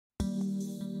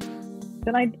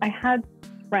And I had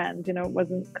friends, it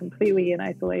wasn't completely in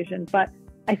isolation, but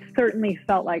I certainly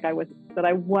felt like that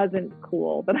I wasn't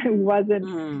cool, that I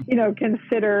wasn't,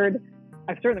 considered.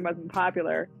 I certainly wasn't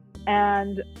popular.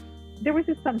 And there was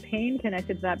just some pain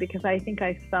connected to that because I think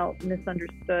I felt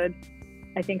misunderstood.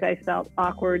 I think I felt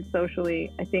awkward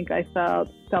socially. I think I felt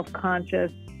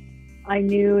self-conscious. I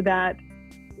knew that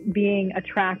being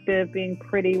attractive, being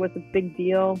pretty was a big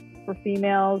deal for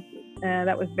females. And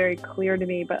that was very clear to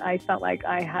me, but I felt like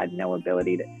I had no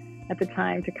ability at the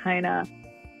time to kind of,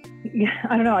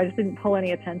 I don't know, I just didn't pull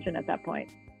any attention at that point.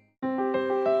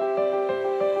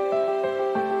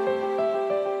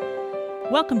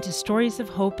 Welcome to Stories of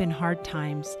Hope in Hard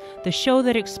Times, the show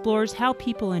that explores how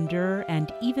people endure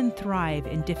and even thrive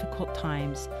in difficult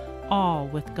times, all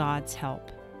with God's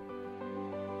help.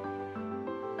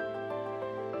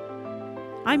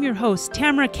 I'm your host,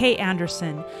 Tamara K.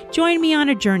 Anderson. Join me on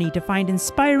a journey to find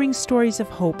inspiring stories of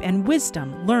hope and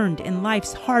wisdom learned in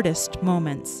life's hardest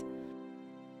moments.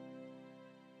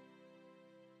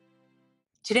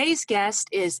 Today's guest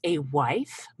is a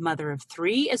wife, mother of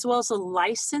three, as well as a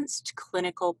licensed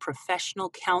clinical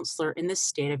professional counselor in the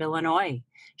state of Illinois.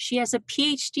 She has a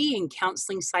PhD in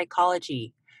counseling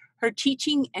psychology. Her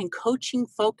teaching and coaching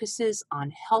focuses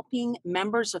on helping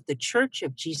members of the Church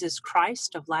of Jesus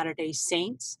Christ of Latter-day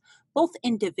Saints, both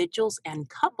individuals and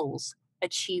couples,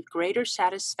 achieve greater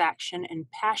satisfaction and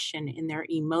passion in their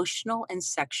emotional and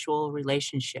sexual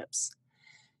relationships.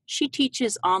 She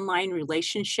teaches online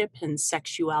relationship and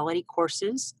sexuality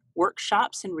courses,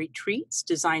 workshops, and retreats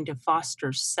designed to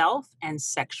foster self and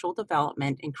sexual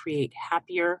development and create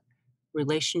happier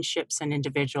relationships and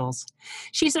individuals.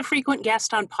 She's a frequent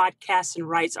guest on podcasts and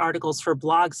writes articles for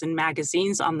blogs and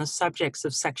magazines on the subjects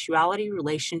of sexuality,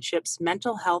 relationships,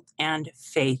 mental health, and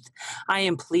faith. I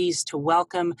am pleased to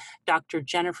welcome Dr.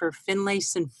 Jennifer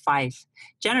Finlayson-Fife.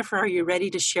 Jennifer, are you ready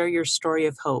to share your story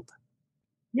of hope?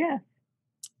 Yes.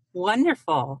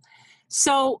 Wonderful.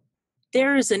 So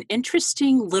there is an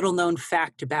interesting little known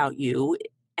fact about you,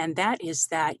 and that is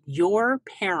that your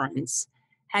parents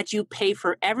had you pay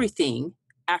for everything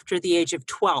after the age of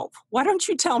 12. Why don't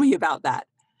you tell me about that?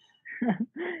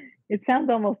 It sounds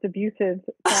almost abusive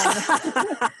from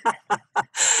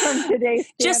today's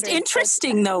standards. Just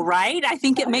interesting though, right? I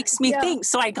think it makes me think,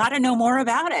 so I got to know more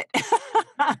about it.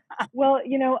 Well,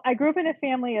 I grew up in a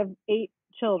family of 8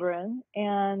 children,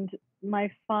 and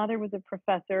my father was a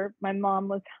professor. My mom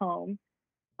was home.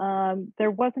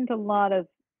 There wasn't a lot of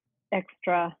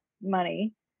extra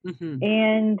money. Mm-hmm.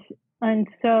 And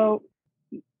so,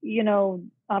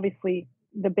 obviously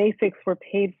the basics were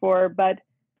paid for, but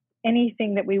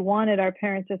anything that we wanted, our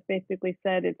parents just basically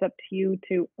said, it's up to you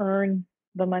to earn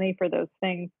the money for those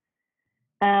things.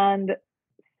 And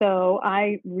so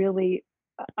I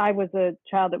was a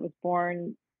child that was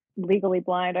born legally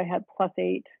blind. I had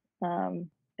 +8. I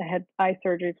had eye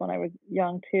surgeries when I was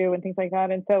young too, and things like that.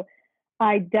 And so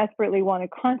I desperately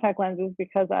wanted contact lenses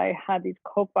because I had these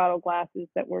Coke bottle glasses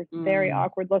that were very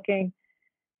awkward looking,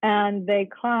 and they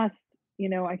cost,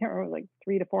 I can't remember, like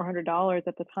 $300 to $400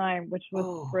 at the time, which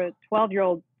was for a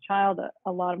 12-year-old child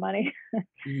a lot of money.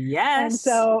 Yes. And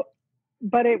so,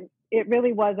 but it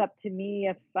really was up to me.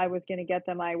 If I was going to get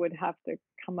them, I would have to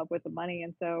come up with the money.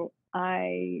 And so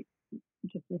I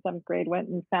just in 7th grade went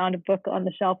and found a book on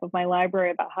the shelf of my library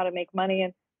about how to make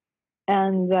money.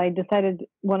 And I decided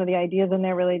one of the ideas in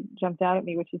there really jumped out at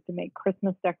me, which is to make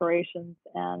Christmas decorations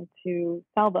and to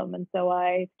sell them. And so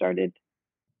I started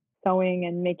sewing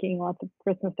and making lots of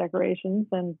Christmas decorations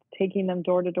and taking them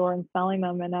door to door and selling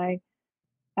them. And I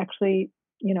actually,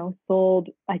 sold,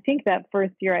 I think that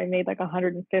first year I made like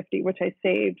 150, which I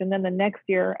saved. And then the next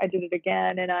year I did it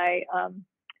again, and I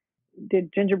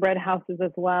did gingerbread houses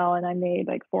as well. And I made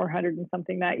like 400 and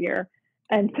something that year.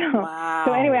 And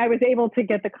so anyway, I was able to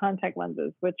get the contact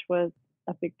lenses, which was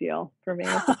a big deal for me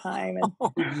at the time.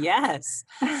 And yes.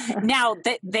 Now,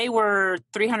 they were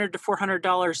 $300 to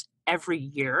 $400 every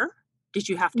year. Did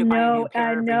you have to buy a new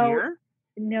pair every year?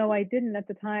 No, I didn't at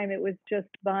the time. It was just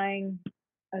buying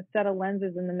a set of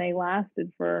lenses, and then they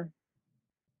lasted for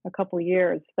a couple of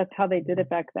years. That's how they did it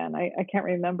back then. I can't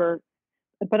remember.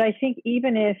 But I think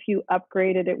even if you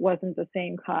upgraded, it wasn't the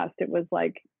same cost. It was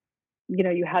like,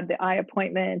 you had the eye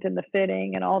appointment and the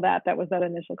fitting and all that. That was that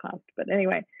initial cost. But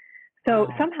anyway, so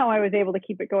somehow I was able to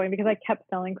keep it going because I kept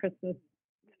selling Christmas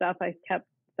stuff. I kept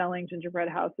selling gingerbread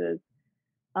houses.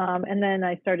 And then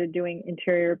I started doing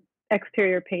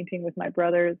exterior painting with my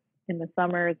brothers in the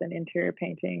summers and interior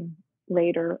painting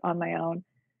later on my own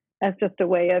as just a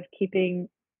way of keeping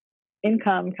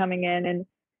income coming in. And,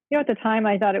 at the time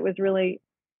I thought it was really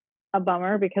a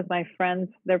bummer because my friends,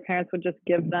 their parents would just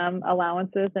give them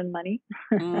allowances and money.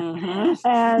 Mhm.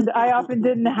 And I often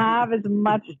didn't have as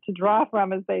much to draw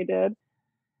from as they did.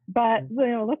 But,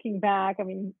 looking back, I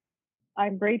mean,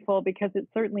 I'm grateful because it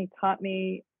certainly taught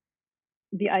me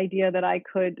the idea that I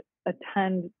could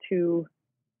attend to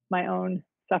my own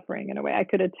suffering in a way. I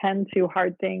could attend to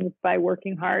hard things by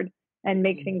working hard and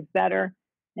make Mm. things better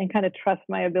and kind of trust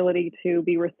my ability to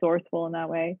be resourceful in that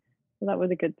way. So that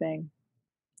was a good thing.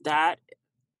 That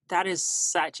that is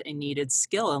such a needed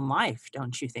skill in life,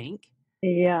 don't you think?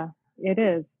 Yeah, it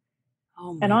is.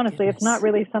 Oh And my honestly, it's not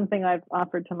goodness. really something I've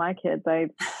offered to my kids.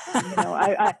 You know,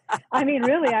 I mean,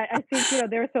 really, I think,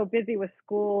 they're so busy with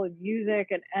school and music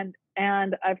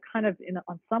and I've kind of,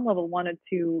 on some level wanted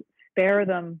to spare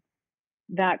them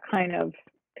that kind of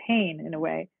pain in a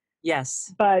way.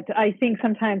 Yes. But I think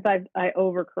sometimes I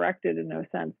overcorrected in no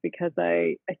sense because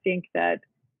I think that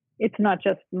it's not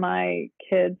just my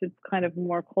kids, it's kind of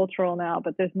more cultural now,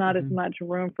 but there's not as Mhm. much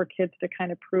room for kids to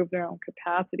kind of prove their own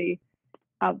capacity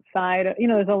outside.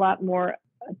 There's a lot more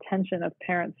attention of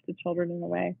parents to children in a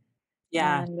way.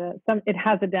 Yeah. And some it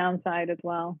has a downside as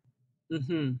well.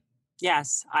 Mhm.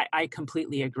 Yes, I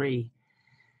completely agree.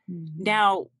 Mhm.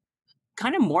 Now,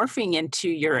 kind of morphing into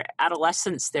your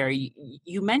adolescence there,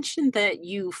 you mentioned that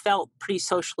you felt pretty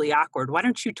socially awkward. Why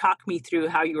don't you talk me through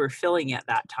how you were feeling at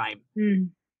that time?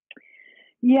 Mm.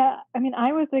 Yeah, I mean,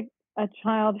 I was a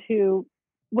child who,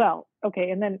 well,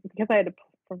 okay, and then because I had to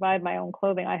provide my own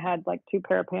clothing, I had like two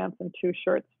pair of pants and two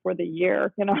shirts for the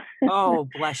year, Oh,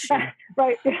 bless you.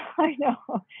 Right, I know.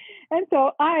 And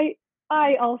so I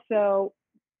also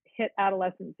hit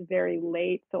adolescence very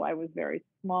late, so I was very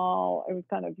small. I was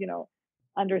kind of,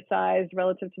 undersized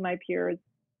relative to my peers.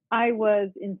 I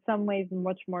was in some ways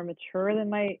much more mature than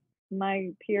my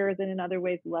peers, and in other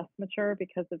ways less mature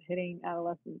because of hitting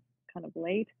adolescence kind of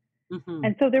late. Mhm.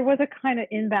 And so there was a kind of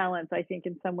imbalance, I think,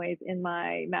 in some ways in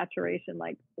my maturation.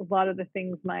 Like a lot of the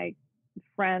things my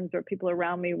friends or people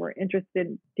around me were interested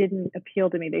in didn't appeal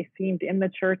to me. They seemed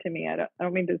immature to me. I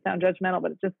don't mean to sound judgmental,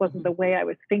 but it just wasn't the Mhm. way I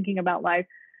was thinking about life.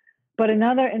 But in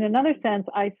another sense,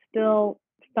 I still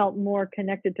felt more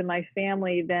connected to my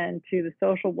family than to the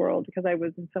social world because I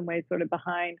was in some ways sort of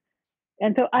behind.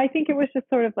 And so I think it was just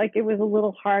sort of like it was a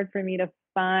little hard for me to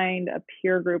find a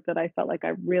peer group that I felt like I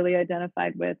really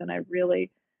identified with and I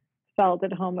really felt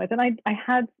at home with. And I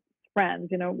had friends,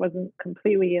 it wasn't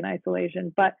completely in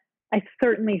isolation, but I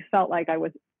certainly felt like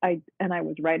and I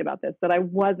was right about this, that I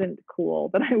wasn't cool,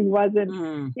 that I wasn't,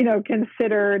 Mm.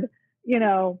 considered, you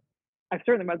know, I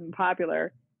certainly wasn't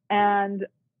popular. And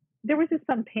there was just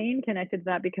some pain connected to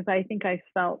that because I think I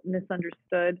felt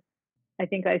misunderstood. I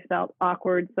think I felt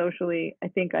awkward socially. I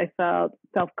think I felt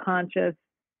self conscious.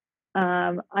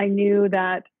 I knew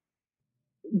that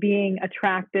being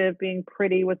attractive, being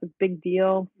pretty was a big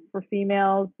deal for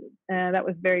females. And that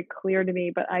was very clear to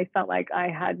me. But I felt like I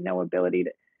had no ability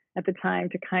at the time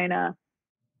to kind of,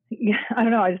 yeah, I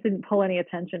don't know. I just didn't pull any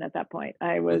attention at that point.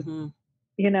 I was, Mhm.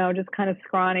 just kind of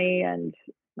scrawny and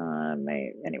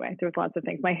anyway, there was lots of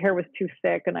things. My hair was too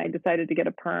thick and I decided to get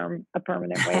a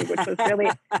permanent wave, which was really,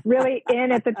 really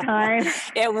in at the time. It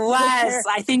This was. hair,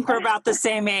 I think we're about the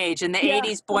same age. In the yeah,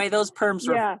 '80s, boy, those perms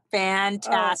were yeah. Oh,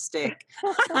 fantastic.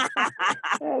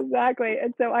 exactly.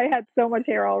 And so I had so much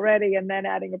hair already, and then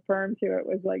adding a perm to it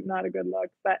was like not a good look.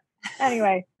 But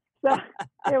anyway, so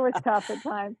it was tough at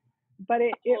times. But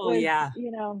it Oh, was, yeah.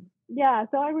 yeah.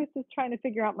 So I was just trying to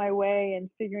figure out my way and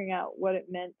figuring out what it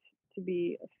meant to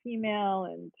be a female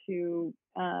and to,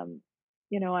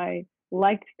 I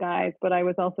liked guys, but I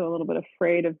was also a little bit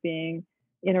afraid of being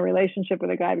in a relationship with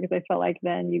a guy because I felt like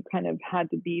then you kind of had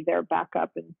to be their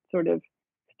backup and sort of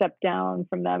step down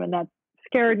from them, and that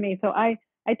scared me. So I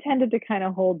tended to kind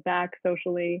of hold back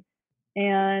socially,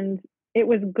 and it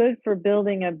was good for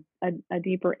building a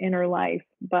deeper inner life,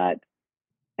 but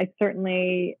I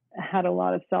certainly had a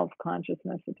lot of self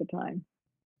consciousness at the time.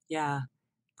 Yeah.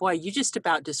 Boy, you just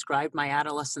about described my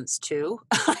adolescence too.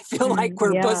 I feel like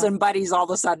we're Yeah, bosom buddies all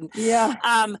of a sudden. yeah,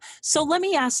 So let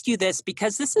me ask you this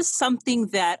because this is something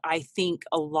that I think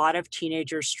a lot of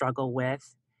teenagers struggle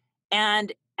with.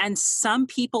 And some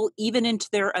people, even into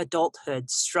their adulthood,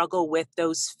 struggle with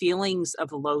those feelings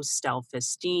of low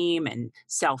self-esteem and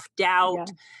self-doubt.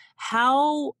 yeah.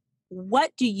 How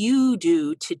what do you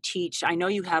do to teach? I know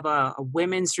you have a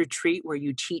women's retreat where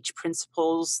you teach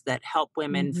principles that help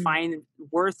women Hmm. find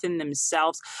worth in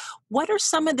themselves. What are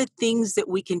some of the things that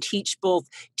we can teach both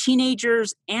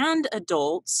teenagers and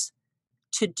adults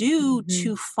to do Hmm.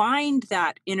 to find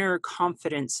that inner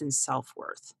confidence and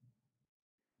self-worth?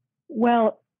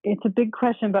 Well, it's a big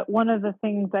question, but one of the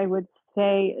things I would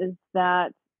say is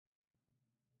that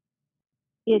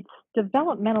it's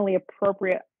developmentally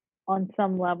appropriate on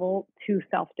some level to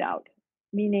self-doubt,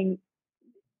 meaning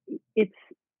it's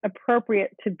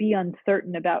appropriate to be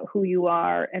uncertain about who you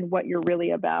are and what you're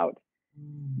really about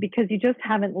Mm. because you just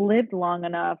haven't lived long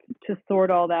enough to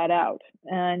sort all that out.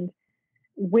 And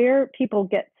where people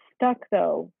get stuck,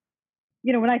 though,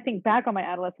 when I think back on my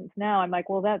adolescence now, I'm like,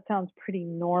 well, that sounds pretty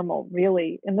normal,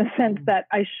 really, in the sense Mm. that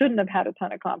I shouldn't have had a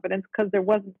ton of confidence because there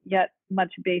wasn't yet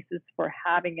much basis for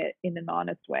having it in an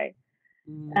honest way.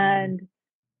 Mm.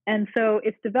 And so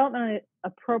it's developmentally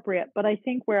appropriate, but I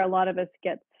think where a lot of us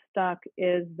get stuck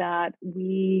is that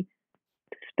we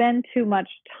spend too much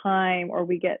time or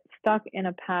we get stuck in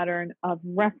a pattern of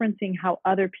referencing how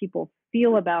other people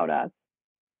feel about us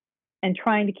and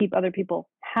trying to keep other people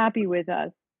happy with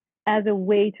us as a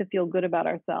way to feel good about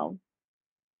ourselves.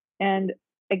 And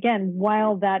again,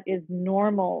 while that is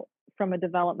normal from a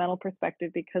developmental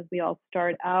perspective, because we all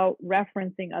start out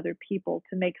referencing other people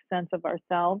to make sense of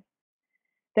ourselves,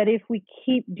 that if we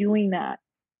keep doing that,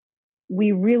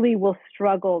 we really will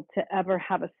struggle to ever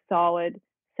have a solid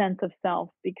sense of self.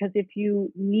 Because if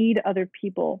you need other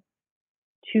people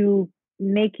to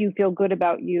make you feel good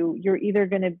about you, you're either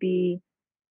going to be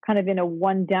kind of in a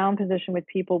one down position with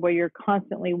people where you're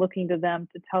constantly looking to them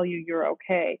to tell you you're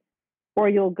okay, or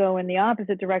you'll go in the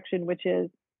opposite direction, which is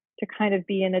to kind of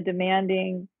be in a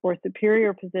demanding or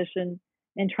superior position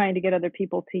and trying to get other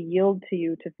people to yield to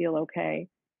you to feel okay.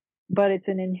 But it's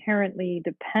an inherently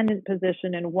dependent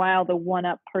position. And while the one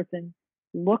up person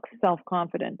looks self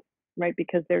confident, right,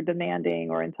 because they're demanding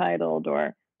or entitled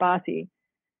or bossy,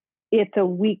 it's a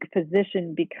weak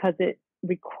position because it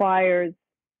requires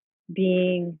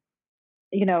being,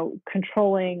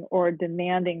 controlling or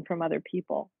demanding from other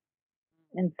people.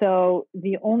 And so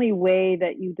the only way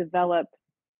that you develop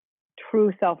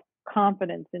true self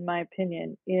confidence, in my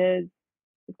opinion, is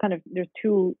it's kind of there's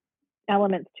two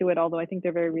elements to it, although I think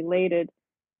they're very related.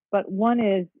 But one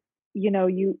is,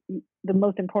 the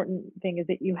most important thing is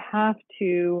that you've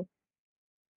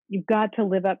got to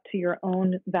live up to your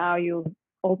own value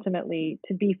ultimately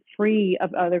to be free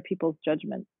of other people's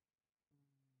judgment.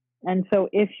 And so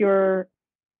if you're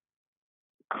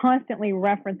constantly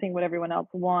referencing what everyone else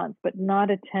wants, but not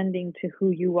attending to who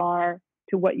you are,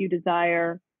 to what you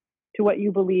desire, to what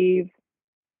you believe,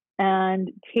 and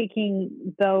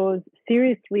taking those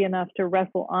seriously enough to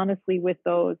wrestle honestly with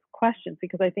those questions,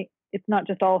 because I think it's not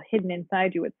just all hidden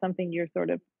inside you, it's something you're sort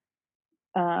of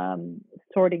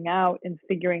sorting out and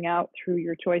figuring out through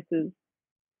your choices.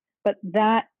 But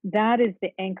that is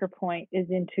the anchor point, is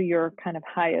into your kind of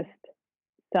highest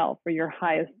self or your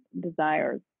highest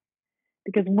desires.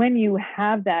 Because when you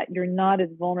have that, you're not as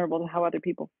vulnerable to how other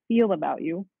people feel about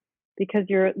you because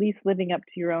you're at least living up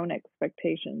to your own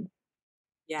expectations.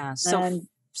 Yeah. And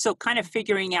So kind of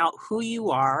figuring out who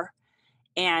you are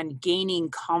and gaining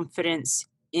confidence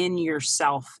in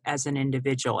yourself as an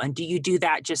individual. And do you do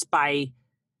that just by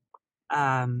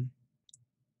um,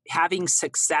 having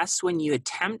success when you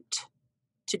attempt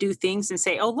to do things and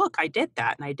say, "Oh, look, I did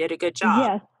that and I did a good job."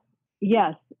 yes,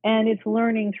 yes. And it's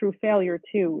learning through failure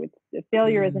too.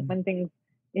 Failure isn't Mm. when things,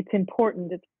 it's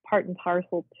important. It's part and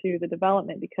parcel to the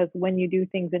development, because when you do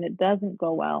things and it doesn't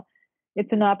go well,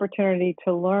 it's an opportunity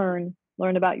to learn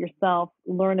about yourself,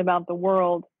 learn about the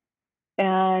world,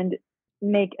 and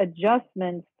make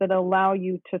adjustments that allow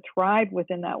you to thrive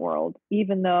within that world,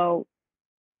 even though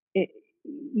it,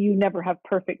 you never have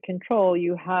perfect control.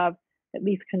 You have at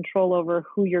least control over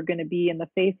who you're going to be in the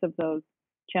face of those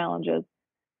challenges.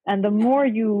 And the Yeah. more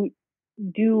you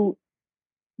do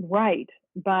right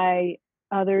by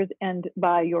others and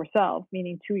by yourself,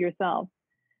 meaning to yourself,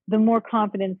 the more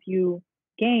confidence you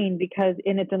gain, because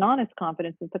and it's an honest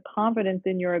confidence. It's a confidence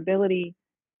in your ability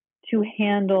to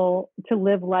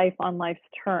live life on life's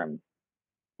terms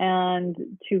and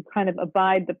to kind of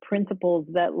abide the principles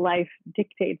that life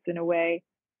dictates in a way.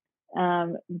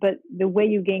 But the way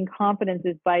you gain confidence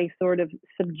is by sort of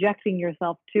subjecting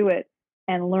yourself to it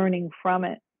and learning from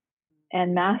it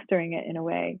and mastering it in a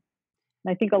way.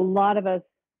 And I think a lot of us,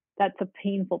 that's a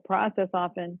painful process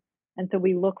often. And so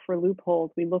we look for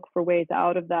loopholes. We look for ways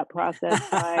out of that process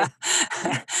by,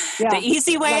 The yeah,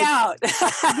 easy way like, out.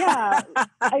 yeah,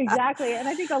 exactly. And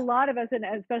I think a lot of us, and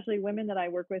especially women that I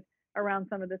work with around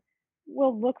some of this,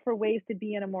 will look for ways to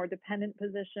be in a more dependent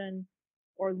position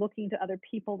or looking to other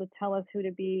people to tell us who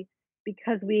to be,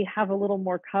 because we have a little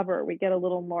more cover. We get a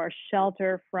little more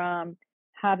shelter from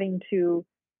having to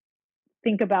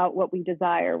think about what we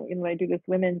desire. When I do this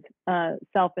women's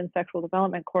self and sexual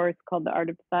development course called The Art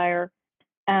of Desire,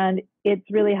 and it's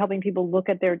really helping people look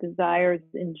at their desires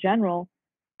in general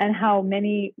and how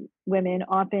many women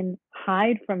often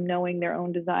hide from knowing their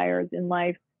own desires in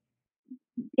life,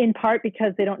 in part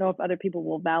because they don't know if other people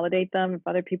will validate them, if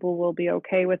other people will be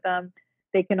okay with them.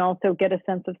 They can also get a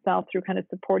sense of self through kind of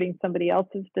supporting somebody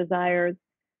else's desires.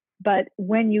 But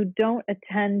when you don't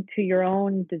attend to your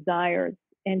own desires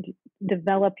and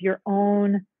develop your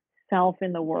own self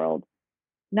in the world,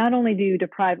 not only do you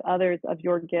deprive others of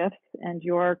your gifts and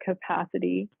your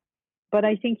capacity, but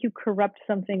I think you corrupt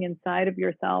something inside of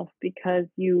yourself because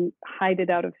you hide it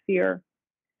out of fear.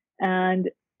 And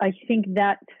I think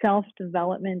that self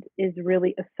development is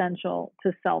really essential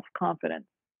to self confidence.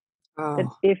 That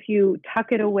Oh, if you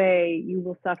tuck it away, you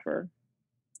will suffer.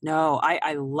 no,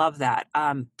 I love that.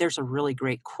 There's a really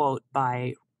great quote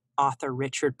by author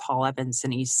Richard Paul Evans,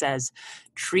 and he says,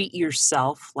 "Treat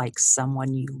yourself like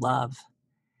someone you love."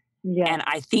 Yes, And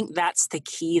I think that's the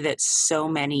key that so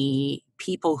many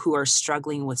people who are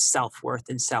struggling with self-worth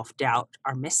and self-doubt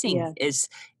are missing yes,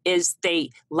 is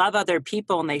they love other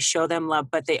people and they show them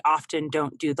love, but they often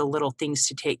don't do the little things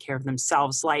to take care of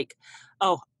themselves, like,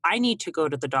 "Oh, I need to go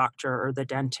to the doctor or the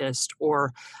dentist,"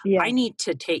 or "I yes, need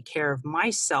to take care of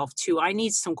myself too. I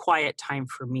need some quiet time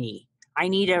for me. I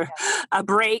need a yes, a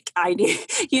break. I need,"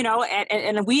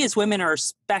 and we as women are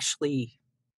especially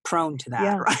prone to that,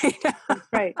 yeah, right? that's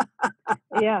right.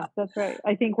 Yeah, that's right.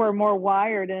 I think we're more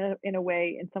wired in a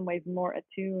way, in some ways more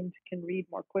attuned, can read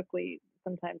more quickly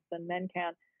sometimes than men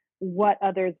can, what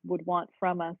others would want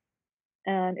from us.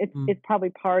 And it's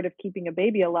probably part of keeping a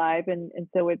baby alive, and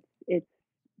so it's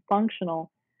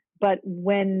functional. But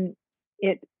when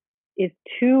it is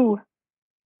too,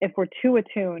 if we're too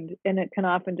attuned, and it can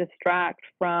often distract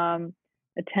from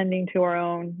attending to our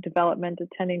own development,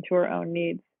 attending to our own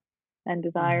needs and Mhm.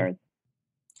 desires.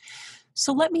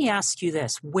 So let me ask you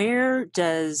this. Where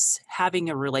does having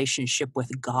a relationship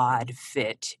with God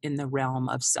fit in the realm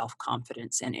of self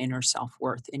confidence and inner self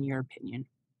worth, in your opinion?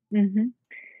 Hmm.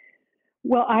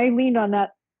 Well, I leaned on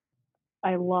that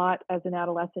a lot as an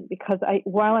adolescent because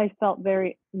while I felt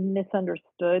very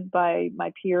misunderstood by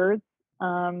my peers,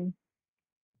 um,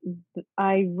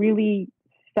 I really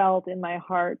felt in my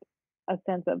heart a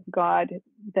sense of God,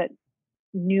 that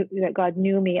God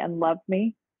knew me and loved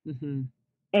me Hmm.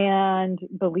 and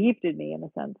believed in me in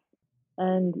a sense.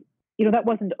 And that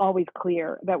wasn't always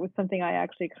clear. That was something I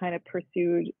actually kind of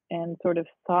pursued and sort of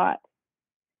sought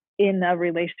in a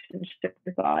relationship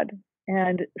with God.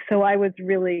 And so I was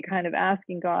really kind of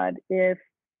asking God if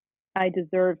I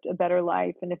deserved a better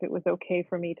life and if it was okay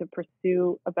for me to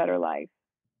pursue a better life.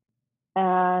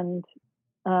 And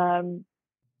um,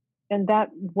 and that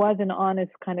was an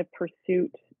honest kind of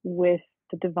pursuit with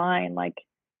the divine. Like,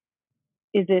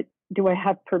 is it? Do I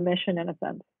have permission in a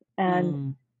sense? And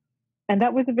Mm, and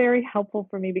that was very helpful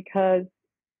for me because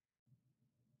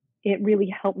it really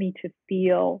helped me to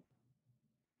feel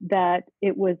that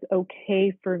it was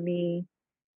okay for me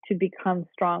to become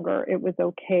stronger. It was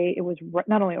okay. It was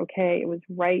not only okay, it was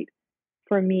right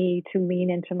for me to lean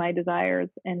into my desires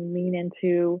and lean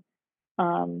into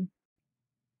um,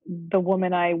 the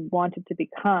woman I wanted to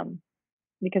become.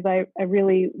 Because I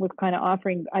really was kind of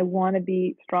offering, I want to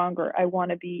be stronger. I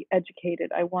want to be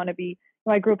educated. I want to be,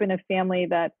 I grew up in a family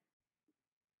that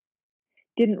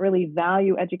didn't really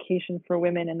value education for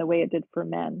women in the way it did for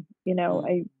men.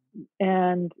 mm,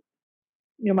 And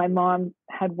my mom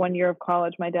had 1 year of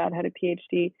college. My dad had a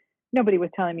PhD. Nobody was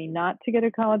telling me not to get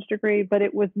a college degree, but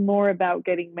it was more about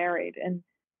getting married.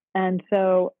 And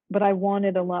so, but I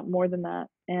wanted a lot more than that.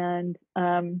 And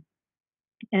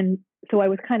so I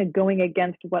was kind of going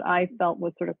against what I felt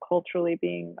was sort of culturally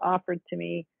being offered to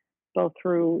me, both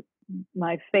through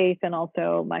my faith and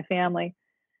also my family.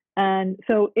 And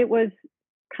so it was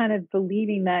kind of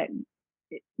believing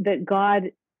that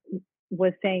God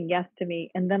was saying yes to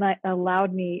me. And then I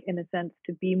allowed me, in a sense,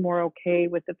 to be more okay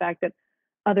with the fact that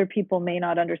other people may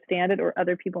not understand it or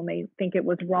other people may think it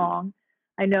was wrong.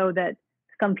 I know that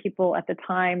some people at the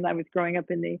time, I was growing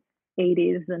up in the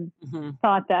 80s, and mhm.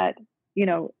 thought that, you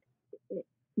know,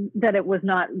 that it was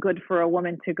not good for a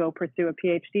woman to go pursue a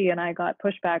PhD. And I got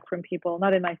pushback from people,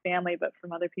 not in my family, but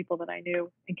from other people that I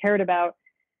knew and cared about.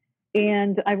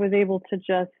 And I was able to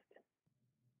just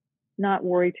not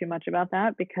worry too much about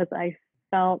that because I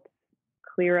felt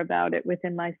clear about it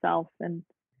within myself. And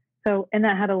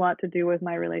that had a lot to do with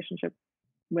my relationship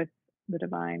with the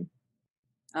divine.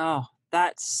 Oh,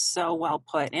 that's so well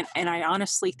put. And I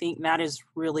honestly think that is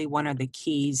really one of the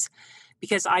keys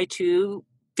because I too,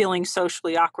 feeling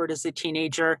socially awkward as a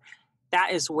teenager,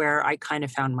 that is where I kind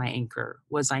of found my anchor.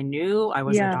 Was I knew I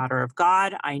was a Yeah. daughter of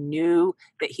God. I knew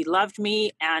that he loved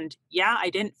me, and yeah, I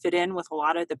didn't fit in with a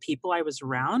lot of the people I was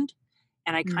around.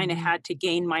 And I kind of Mhm. had to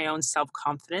gain my own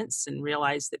self-confidence and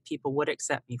realize that people would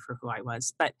accept me for who I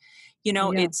was. But,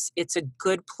 Yeah. it's a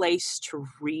good place to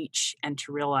reach and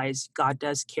to realize God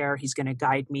does care. He's going to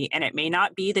guide me. And it may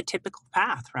not be the typical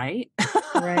path, right?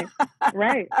 Right.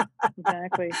 Right.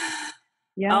 Exactly.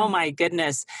 Oh Yeah. my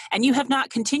goodness. And you have not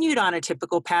continued on a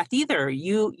typical path either.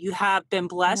 You have been No.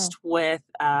 blessed with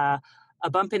a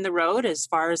bump in the road as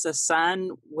far as a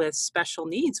son with special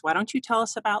needs. Why don't you tell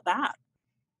us about that?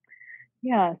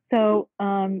 Yeah. So,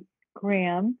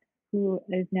 Graham, who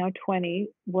is now 20,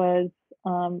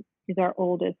 is our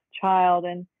oldest child,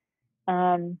 and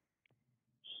um,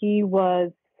 he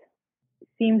was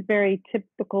seems very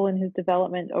typical in his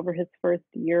development over his first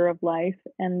year of life,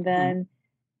 and Mhm. then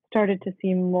started to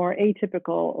seem more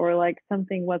atypical, or like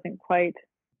something wasn't quite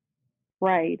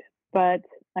right. But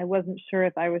I wasn't sure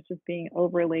if I was just being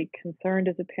overly concerned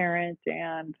as a parent,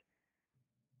 and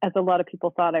as a lot of people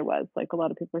thought I was. Like, a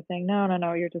lot of people were saying, "No, no,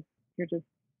 no, you're just,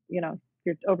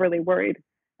 you're overly worried."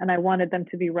 And I wanted them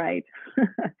to be right.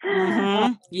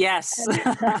 uh, Yes. and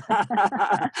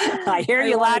I hear I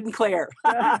you loud wanted and clear.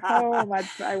 so much.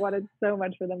 I wanted so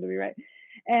much for them to be right.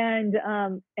 And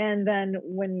then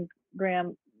when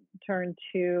Graham turned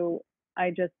 2,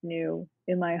 I just knew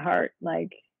in my heart,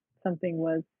 like, something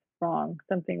was wrong,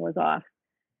 something was off.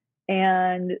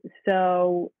 And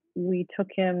so we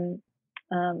took him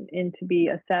in to be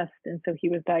assessed, and so he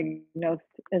was diagnosed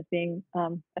as being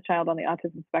a child on the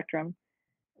autism spectrum.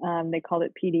 They called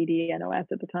it PDD-NOS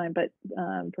at the time, but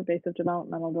pervasive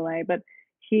developmental delay. But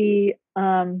he,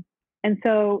 and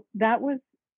so that was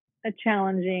a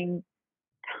challenging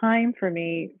time for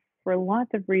me for lots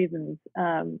of reasons.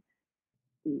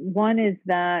 One is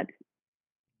that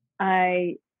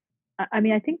I, I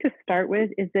mean, I think to start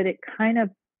with is that it kind of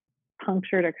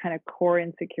punctured a kind of core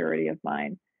insecurity of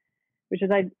mine, which is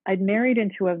I'd married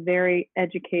into a very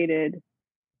educated,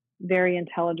 very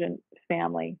intelligent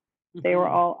family. They were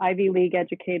Mhm. all Ivy League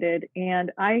educated,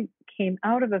 and I came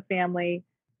out of a family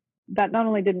that not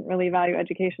only didn't really value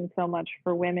education so much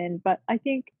for women, but I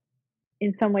think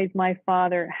in some ways my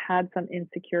father had some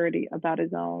insecurity about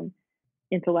his own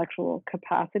intellectual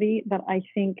capacity that I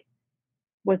think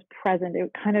was present.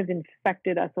 It kind of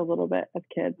infected us a little bit as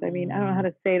kids. I mean, I don't know how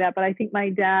Mm. to say that, but I think my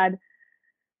dad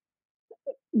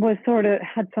was sort of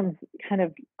had some kind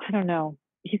of, I don't know,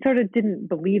 he sort of didn't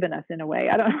believe in us in a way.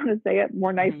 I don't know how to say it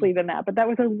more Mhm. nicely than that, but that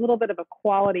was a little bit of a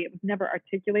quality. It was never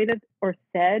articulated or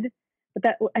said, but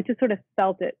that I just sort of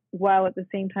felt it, while at the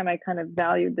same time I kind of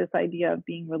valued this idea of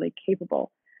being really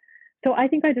capable. So I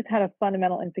think I just had a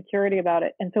fundamental insecurity about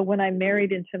it. And so when I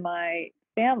married into my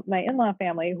in-law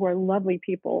family, who are lovely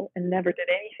people and never did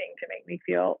anything to make me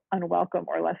feel unwelcome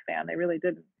or less than, they really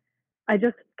didn't. I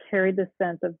just carried this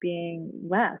sense of being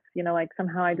less, like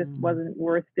somehow I just Mm. wasn't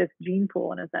worth this gene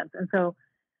pool in a sense. And so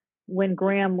when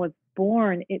Graham was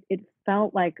born, it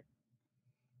felt like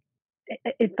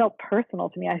it felt personal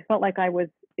to me. I felt like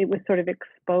it was sort of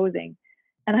exposing.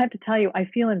 And I have to tell you, I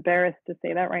feel embarrassed to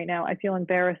say that right now. I feel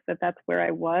embarrassed that that's where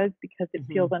I was, because it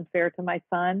feels Mhm. unfair to my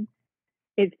son.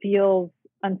 It feels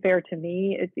unfair to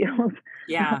me. It feels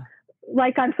Yeah.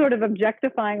 like I'm sort of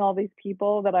objectifying all these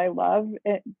people that I love.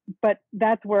 But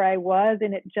that's where I was,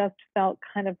 and it just felt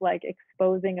kind of like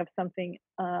exposing of something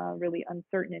really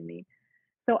uncertain in me.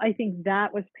 So I think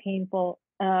that was painful.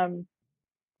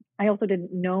 I also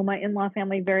didn't know my in-law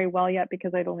family very well yet,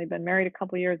 because I'd only been married a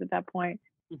couple years at that point.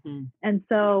 Mhm. And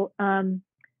so,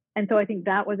 I think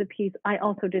that was a piece. I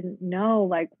also didn't know,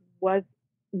 like, was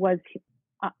was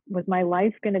was my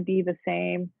life going to be the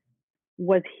same?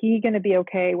 Was he going to be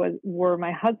okay? Were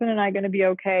my husband and I going to be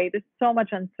okay? There's so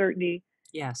much uncertainty.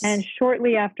 And Yes.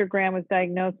 shortly after Graham was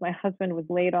diagnosed, my husband was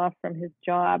laid off from his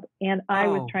job, and I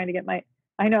was Oh. trying to get my,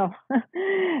 I know,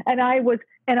 and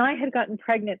I had gotten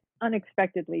pregnant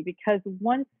unexpectedly, because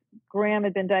once Graham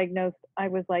had been diagnosed, I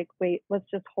was like, wait, let's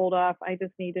just hold off. I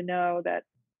just need to know that,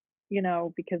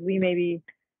 because we may be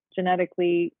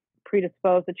genetically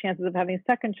predisposed, the chances of having a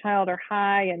second child are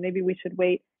high, and maybe we should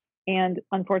wait. And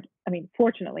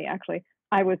fortunately, actually,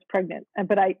 I was pregnant.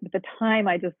 But at the time,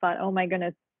 I just thought, oh my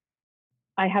goodness,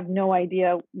 I have no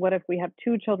idea. What if we have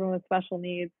 2 children with special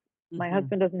needs? My Mhm.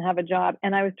 husband doesn't have a job.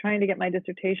 And I was trying to get my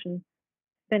dissertation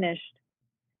finished,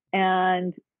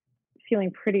 and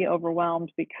feeling pretty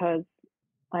overwhelmed, because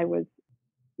I was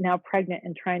now pregnant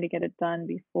and trying to get it done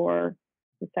before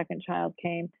the second child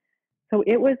came. So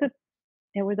it was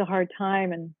a hard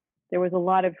time, and there was a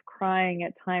lot of crying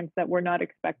at times that were not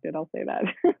expected. I'll say that.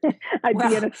 I'd be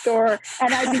Well, in a store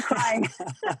and I'd be crying.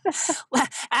 well,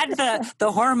 add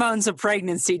the hormones of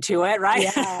pregnancy to it, right?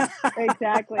 Yeah,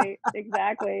 exactly,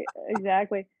 exactly,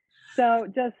 exactly. So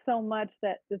just so much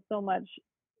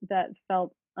that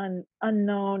felt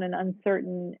unknown and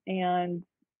uncertain and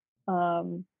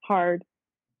hard.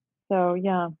 So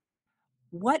yeah,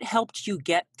 What helped you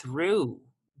get through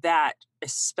that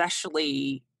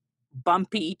especially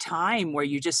bumpy time where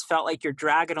you just felt like you're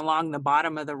dragging along the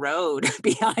bottom of the road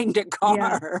behind a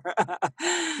yeah, car?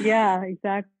 yeah,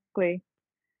 exactly.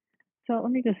 So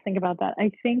let me just think about that.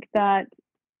 I think that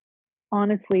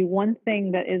honestly, one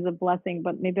thing that is a blessing,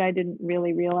 but maybe I didn't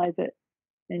really realize it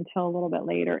until a little bit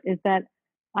later, is that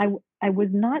I was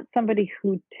not somebody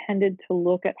who tended to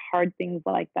look at hard things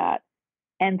like that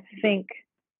and think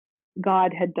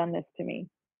God had done this to me.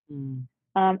 Mm,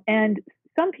 And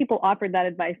some people offered that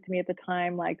advice to me at the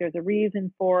time, like there's a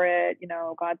reason for it. You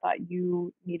know, God thought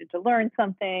you needed to learn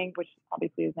something, which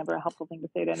obviously is never a helpful thing to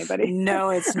say to anybody. no,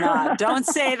 it's not. Don't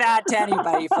say that to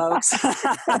anybody, folks.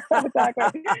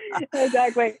 Exactly,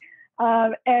 exactly.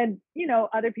 And you know,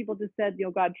 other people just said, you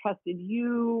know, God trusted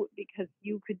you because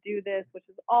you could do this, which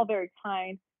is all very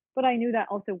kind. But I knew that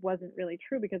also wasn't really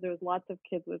true because there was lots of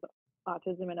kids with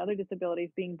autism and other disabilities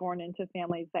being born into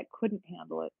families that couldn't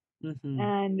handle it. Mhm,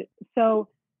 And so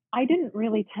I didn't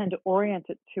really tend to orient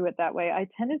it to it that way. I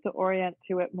tended to orient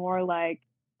to it more like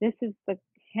this is the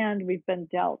hand we've been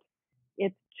dealt.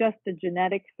 It's just a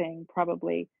genetic thing,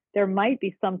 probably. There might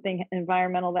be something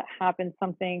environmental that happened,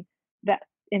 something that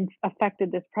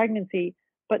affected this pregnancy,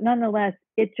 but nonetheless,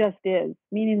 it just is,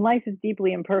 meaning life is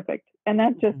deeply imperfect. And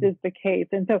that just mhm, is the case.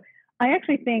 And so I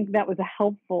actually think that was a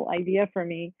helpful idea for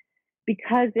me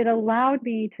because it allowed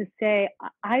me to say,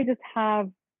 I just have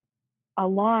a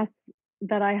loss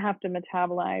that I have to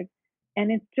metabolize.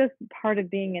 And it's just part of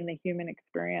being in the human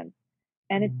experience.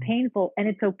 And it's mm. painful, and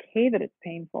it's okay that it's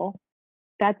painful.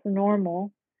 That's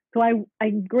normal. So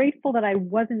I'm grateful that I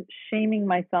wasn't shaming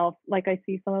myself like I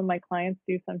see some of my clients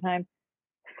do sometimes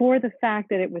for the fact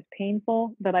that it was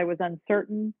painful, that I was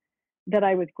uncertain, that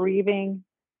I was grieving.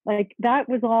 Like that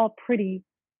was all pretty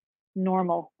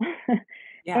normal.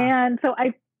 Yeah, And so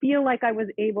I feel like I was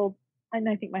able, and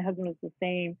I think my husband was the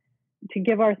same, to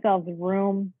give ourselves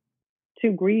room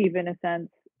to grieve in a sense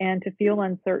and to feel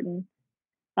uncertain.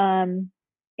 Um,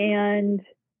 and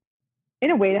in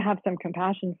a way to have some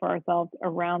compassion for ourselves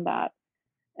around that.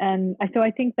 And so I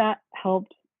think that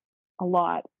helped a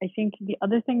lot. I think the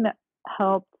other thing that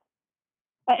helped,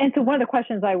 and so one of the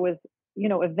questions I was, you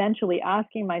know, eventually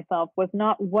asking myself was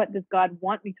not what does God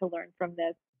want me to learn from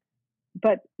this,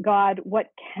 but God, what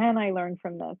can I learn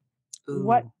from this?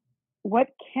 What ooh, what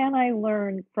can I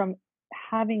learn from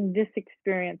having this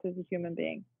experience as a human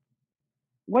being?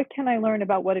 What can I learn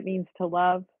about what it means to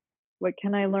love? What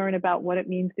can I learn about what it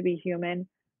means to be human?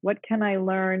 What can I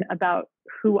learn about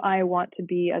who I want to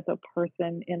be as a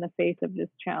person in the face of this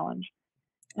challenge?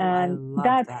 oh, I And love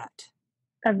that's, that.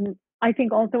 I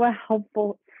think, also a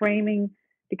helpful framing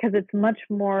because it's much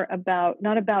more about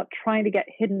not about trying to get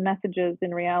hidden messages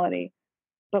in reality,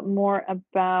 but more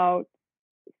about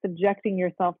subjecting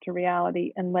yourself to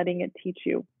reality and letting it teach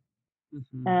you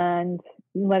Mhm, and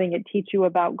letting it teach you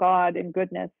about God and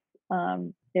goodness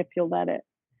if you'll let it.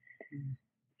 mm.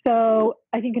 So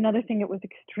I think another thing that was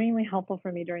extremely helpful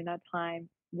for me during that time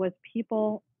was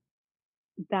people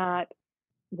that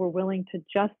were willing to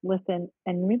just listen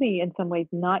and really, in some ways,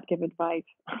 not give advice.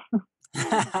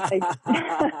 Like,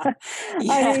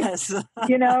 I mean, Yes.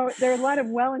 you know, there are a lot of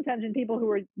well-intentioned people who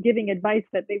were giving advice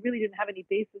that they really didn't have any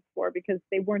basis for because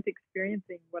they weren't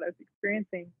experiencing what I was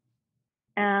experiencing.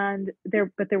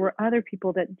 But there were other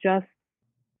people that just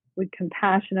would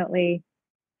compassionately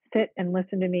sit and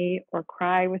listen to me or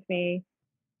cry with me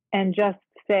and just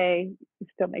say, it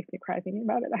still makes me cry thinking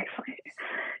about it actually.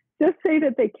 Just say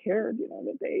that they cared, you know,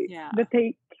 Yeah, that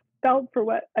they felt for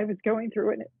what I was going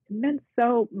through. And it meant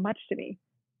so much to me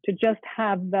to just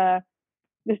have the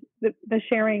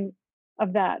sharing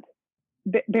of that,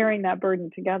 bearing that burden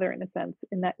together in a sense,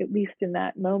 in that, at least in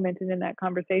that moment and in that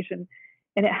conversation.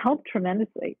 And it helped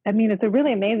tremendously. I mean, it's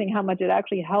really amazing how much it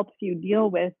actually helps you deal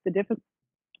with the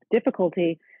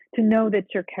difficulty to know that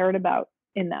you're cared about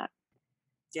in that.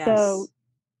 So, yes.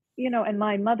 you know, and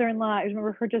my mother-in-law, I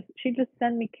remember her she just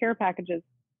send me care packages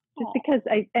just Aw, because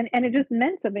and it just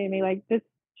meant something to me like this,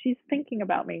 she's thinking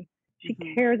about me. She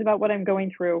mhm, cares about what I'm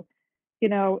going through. You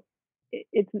know,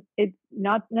 it's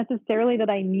not necessarily that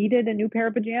I needed a new pair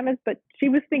of pajamas, but she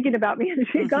was thinking about me and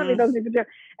she got me mhm. those new pajamas.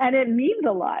 And it means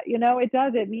a lot, you know, it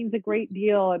does. It means a great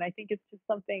deal. And I think it's just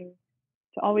something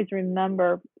to always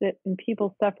remember that in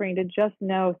people suffering, to just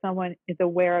know someone is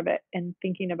aware of it and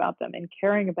thinking about them and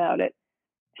caring about it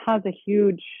has a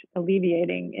huge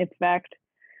alleviating effect.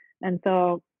 And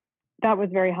so that was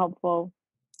very helpful.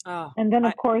 Oh, And then, I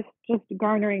of course, just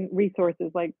garnering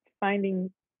resources, like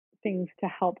finding things to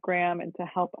help Graham and to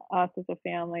help us as a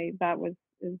family. That was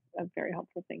is a very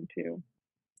helpful thing too.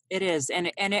 It is, and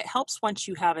it helps once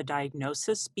you have a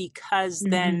diagnosis because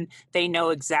then Mhm. they know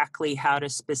exactly how to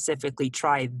specifically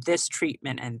try this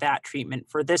treatment and that treatment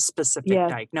for this specific Yes,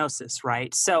 diagnosis,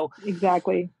 right? So,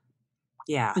 exactly.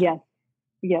 yeah. Yes,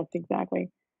 yes, exactly.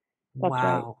 That's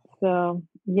right. Wow. So,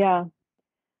 yeah.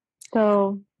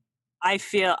 So, I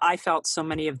felt so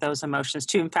many of those emotions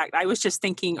too. In fact, I was just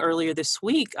thinking earlier this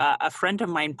week, a friend of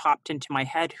mine popped into my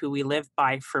head who we lived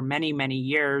by for many, many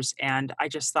years, and I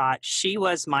just thought she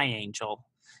was my angel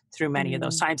through many of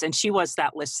those mm, times, and she was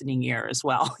that listening ear as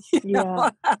well, you yeah, know?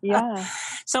 yeah,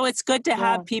 So it's good to yeah.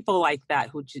 have people like that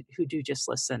who do just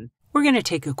listen. We're going to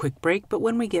take a quick break, but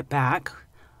when we get back,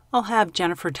 I'll have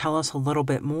Jennifer tell us a little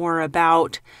bit more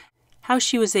about how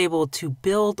she was able to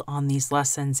build on these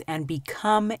lessons and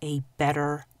become a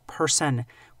better person,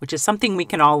 which is something we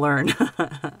can all learn.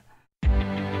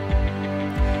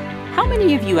 How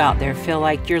many of you out there feel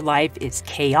like your life is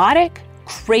chaotic,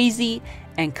 crazy,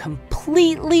 and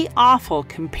completely awful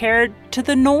compared to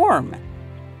the norm?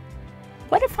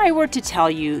 What if I were to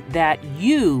tell you that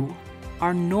you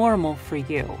are normal for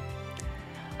you?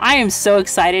 I am so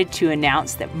excited to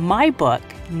announce that my book,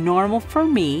 Normal for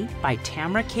Me by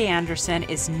Tamara K. Anderson,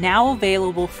 is now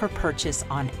available for purchase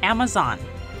on Amazon.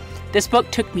 This book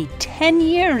took me 10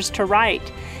 years to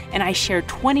write, and I share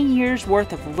 20 years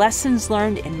worth of lessons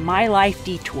learned in my life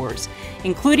detours,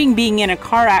 including being in a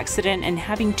car accident and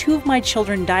having 2 of my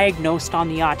children diagnosed on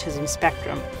the autism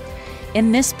spectrum.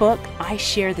 In this book, I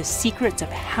share the secrets of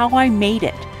how I made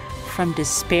it from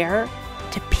despair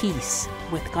to peace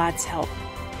with God's help.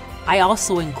 I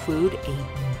also include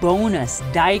a bonus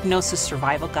diagnosis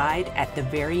survival guide at the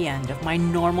very end of my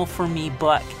Normal for Me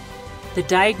book. The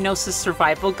Diagnosis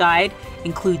Survival Guide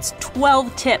includes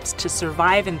 12 tips to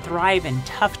survive and thrive in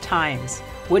tough times.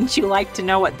 Wouldn't you like to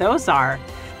know what those are?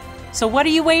 So what are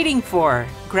you waiting for?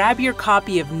 Grab your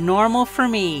copy of Normal for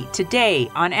Me today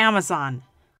on Amazon.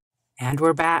 And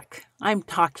we're back. I'm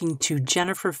talking to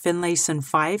Jennifer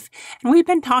Finlayson-Fife, and we've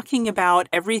been talking about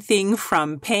everything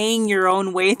from paying your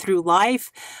own way through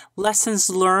life, lessons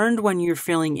learned when you're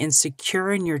feeling insecure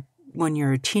and when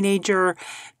you're a teenager,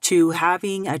 to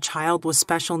having a child with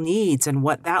special needs and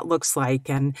what that looks like,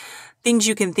 and things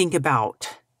you can think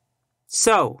about.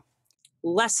 So,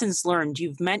 lessons learned,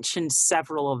 you've mentioned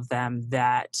several of them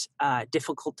that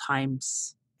difficult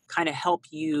times kind of help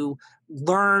you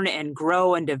learn and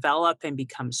grow and develop and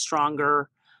become stronger.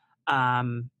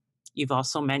 Um, you've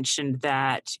also mentioned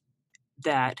that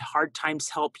hard times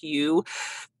help you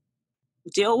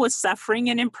deal with suffering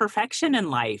and imperfection in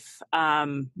life.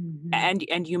 Mhm.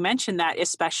 And you mentioned that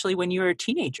especially when you were a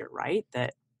teenager, right?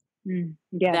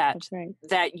 Yes, That that's right.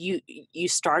 that you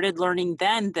started learning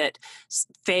then that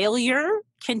failure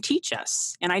can teach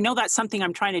us, and I know that's something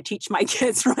I'm trying to teach my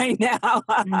kids right now.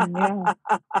 Yeah,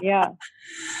 yeah,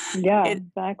 yeah, it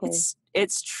exactly.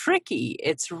 it's tricky.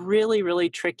 It's really, really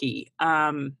tricky.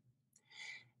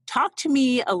 Talk to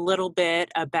me a little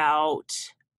bit about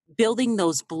building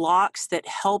those blocks that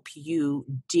help you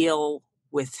deal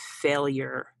with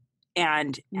failure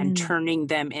and Mm, turning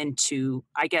them into,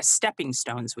 I guess, stepping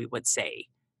stones, we would say.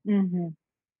 mhm.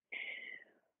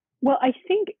 Well, I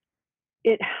think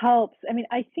it helps. I mean,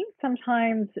 I think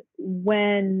sometimes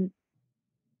when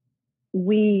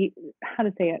we how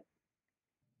to say it?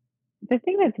 The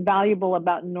thing that's valuable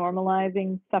about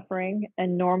normalizing suffering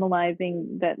and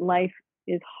normalizing that life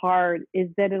is hard is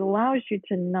that it allows you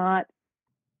to not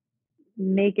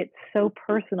make it so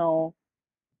personal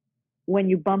when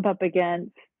you bump up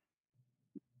against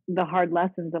the hard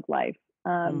lessons of life.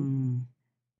 Um, Mm.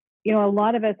 a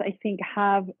lot of us, I think,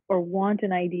 have or want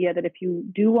an idea that if you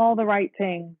do all the right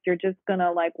things, you're just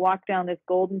gonna like walk down this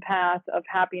golden path of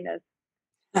happiness.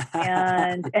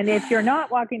 And if you're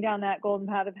not walking down that golden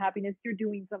path of happiness, you're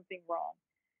doing something wrong.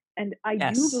 And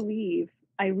Yes.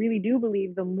 I really do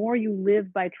believe the more you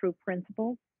live by true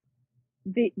principles,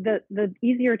 the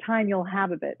easier time you'll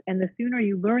have of it. And the sooner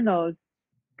you learn those,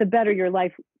 the better your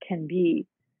life can be,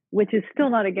 which is still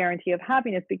not a guarantee of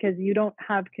happiness because you don't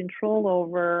have control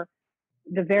over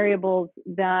the variables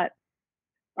that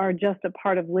are just a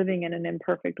part of living in an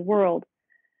imperfect world.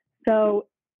 So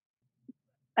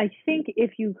I think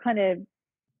if you kind of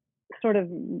sort of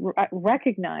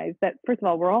recognize that, first of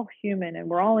all, we're all human and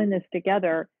we're all in this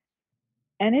together,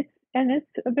 and it's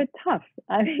a bit tough.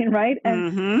 I mean, right? And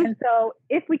Mhm. and so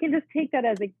if we can just take that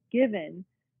as a given,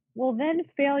 well, then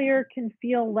failure can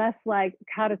feel less like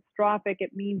catastrophic.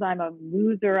 It means I'm a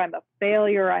loser, I'm a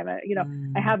failure, I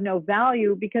Mm. have no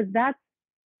value because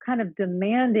kind of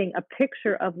demanding a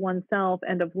picture of oneself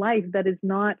and of life that is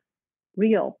not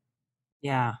real.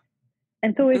 Yeah.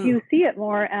 And so if Ooh. you see it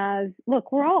more as,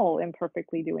 look, we're all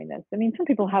imperfectly doing this. I mean, some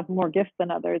people have more gifts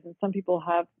than others, and some people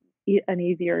have an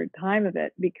easier time of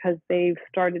it because they've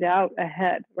started out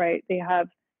ahead, right? They have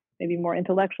maybe more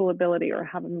intellectual ability or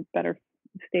have a better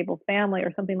stable family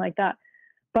or something like that.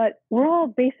 But we're all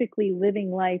basically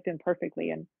living life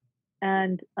imperfectly,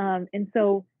 and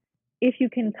so if you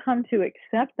can come to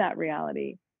accept that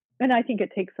reality, and I think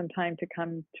it takes some time to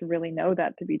come to really know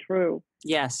that to be true.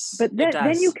 Yes, But it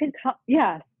then you does. can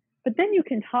yes, but then you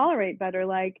can tolerate better.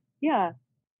 Like, yeah,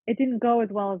 it didn't go as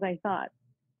well as I thought.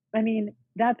 I mean,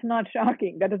 that's not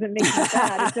shocking. That doesn't make me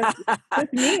bad. It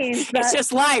just means It's that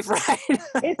just life, right?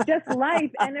 it's just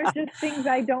life, and there's just things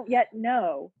I don't yet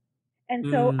know. And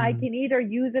so I Mm, can either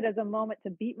use it as a moment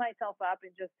to beat myself up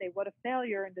and just say, what a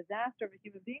failure and disaster of a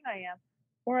human being I am.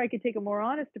 Or I could take a more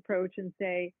honest approach and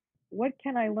say, what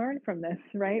can I learn from this,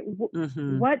 right?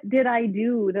 mhm, What did I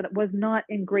do that was not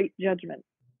in great judgment?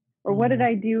 Or what did mm.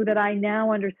 I do that I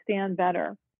now understand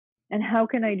better? And how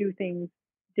can I do things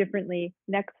differently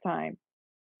next time?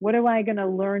 What am I going to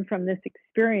learn from this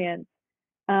experience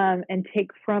and take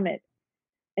from it?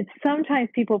 And sometimes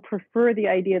people prefer the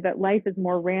idea that life is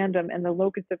more random and the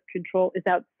locus of control is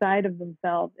outside of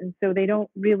themselves. And so they don't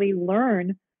really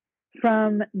learn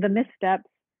from the missteps.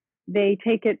 They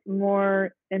take it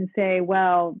more and say,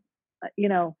 well, you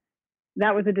know,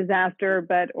 that was a disaster,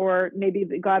 but, or maybe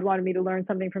God wanted me to learn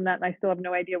something from that and I still have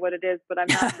no idea what it is, but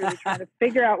I'm not really trying to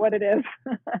figure out what it is.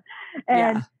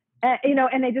 and, Yeah.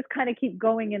 and they just kind of keep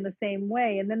going in the same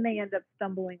way. And then they end up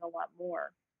stumbling a lot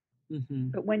more.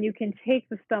 Mhm. But when you can take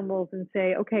the stumbles and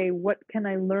say, okay, what can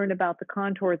I learn about the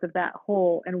contours of that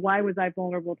hole and why was I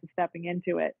vulnerable to stepping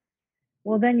into it?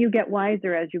 Well, then you get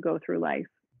wiser as you go through life.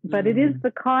 But it is Mm.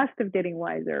 the cost of getting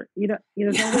wiser. There's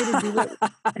no way to do it.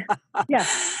 Yeah,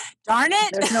 Darn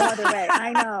there's no it. other way.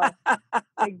 I know.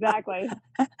 Exactly.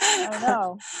 I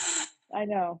know. I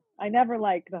know. I never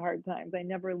like the hard times. I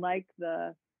never like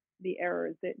the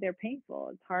errors. They're painful.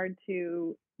 It's hard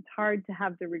to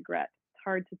have the regret. It's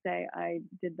hard to say I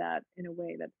did that in a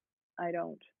way that I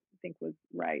don't think was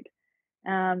right.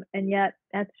 And yet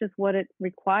that's just what it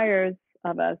requires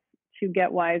of us to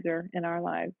get wiser in our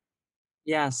lives.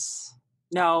 Yes.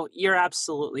 No, you're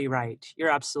absolutely right. You're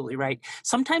absolutely right.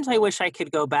 Sometimes I wish I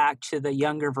could go back to the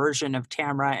younger version of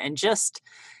Tamara and just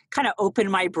kind of open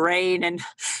my brain and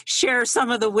share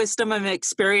some of the wisdom of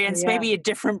experience, Yeah. maybe a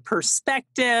different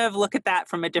perspective, look at that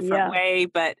from a different Yeah. way.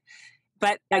 But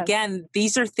Yes. again,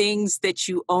 these are things that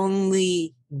you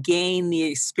only gain the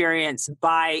experience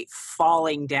by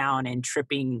falling down and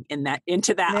tripping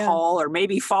into that Yeah. hole, or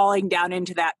maybe falling down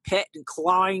into that pit and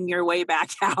clawing your way back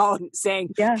out and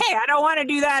saying, Yeah. "Hey, I don't want to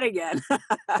do that again."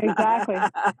 Exactly.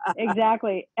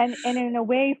 Exactly. And in a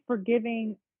way,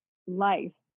 forgiving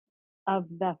life of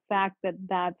the fact that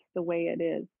that's the way it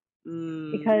is.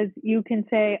 Mm, Because you can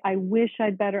say, I wish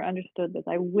I'd better understood this.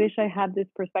 I wish I had this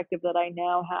perspective that I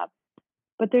now have.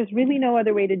 But there's really no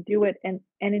other way to do it. And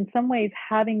in some ways,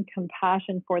 having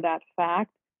compassion for that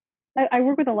fact. I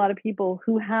work with a lot of people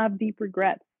who have deep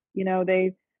regrets.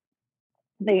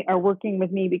 They are working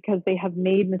with me because they have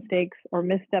made mistakes or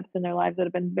missteps in their lives that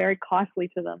have been very costly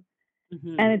to them.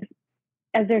 mhm. And it's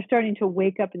as they're starting to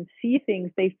wake up and see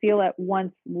things, they feel at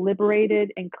once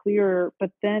liberated and clearer,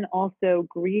 but then also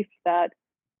grief that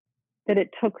it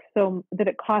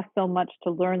cost so much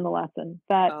to learn the lesson,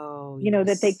 that Oh,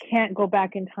 that they yes. can't go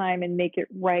back in time and make it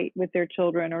right with their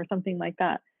children or something like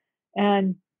that.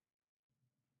 And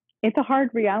it's a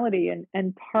hard reality,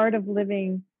 and part of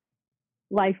living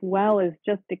life well is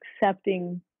just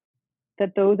accepting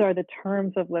that those are the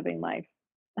terms of living life.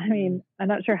 I Mm, mean, I'm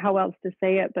not sure how else to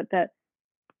say it, but that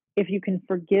if you can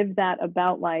forgive that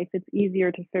about life, it's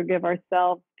easier to forgive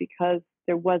ourselves because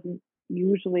there wasn't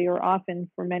usually or often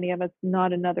for many of us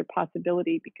not another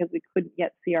possibility because we couldn't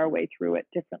yet see our way through it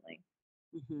differently.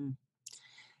 mhm.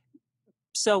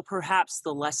 So perhaps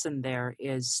the lesson there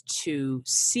is to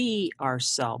see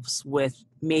ourselves with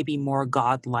maybe more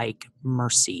godlike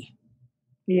mercy.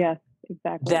 Yes,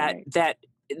 exactly that right. that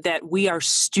that we are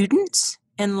students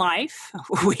in life.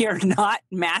 We are not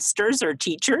masters or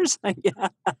teachers. Yeah.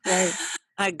 Right.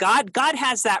 God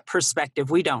has that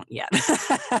perspective. We don't yet.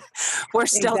 We're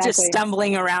still just Exactly.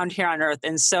 stumbling around here on earth,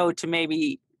 and so to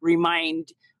maybe remind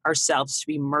ourselves to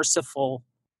be merciful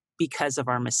because of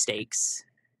our mistakes.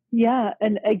 Yeah,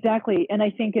 and exactly. And I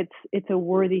think it's a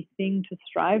worthy thing to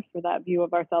strive for that view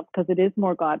of ourselves because it is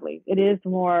more godly. It is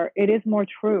more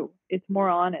true. It's more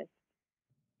honest.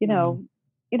 You Mm,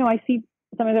 know, I see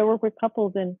sometimes I work with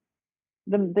couples and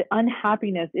the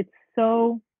unhappiness, it's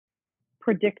so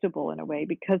predictable in a way,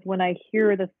 because when I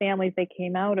hear the families they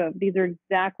came out of, these are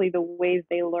exactly the ways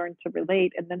they learned to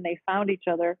relate, and then they found each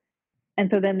other, and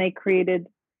so then they created,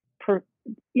 per,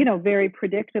 very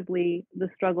predictably the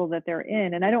struggle that they're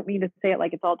in. And I don't mean to say it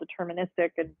like it's all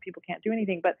deterministic and people can't do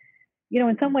anything, but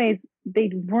in some ways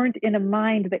they weren't in a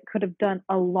mind that could have done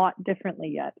a lot differently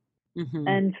yet. Mm-hmm.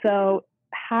 And so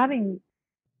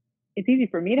it's easy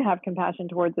for me to have compassion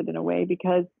towards it in a way,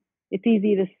 because it's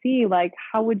easy to see, like,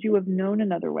 how would you have known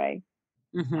another way?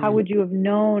 How Mm-hmm. would you have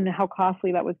known how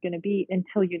costly that was going to be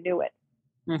until you knew it?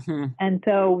 Mm-hmm. And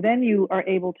so then you are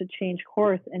able to change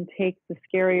course and take the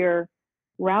scarier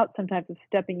route sometimes of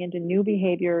stepping into new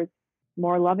behaviors,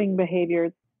 more loving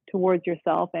behaviors towards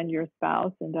yourself and your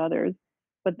spouse and others.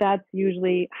 But that's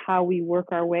usually how we work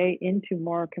our way into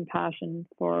more compassion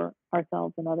for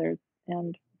ourselves and others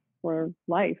and for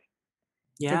life,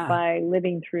 is Yeah. by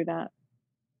living through that.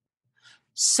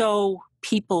 So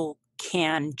people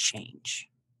can change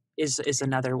is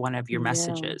another one of your Yeah,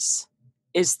 messages.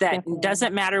 Is that it definitely.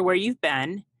 doesn't matter where you've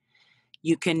been,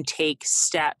 you can take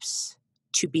steps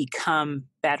to become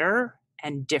better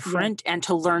and Yes, different and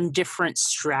to learn different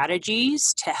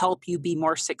strategies to help you be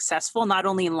more successful, not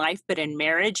only in life, but in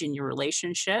marriage and your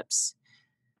relationships.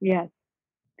 yes,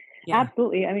 Yeah.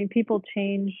 absolutely. I mean, people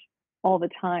change all the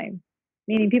time,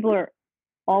 meaning people are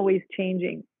always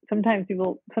changing. Sometimes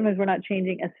we're not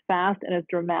changing as fast and as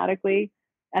dramatically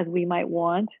as we might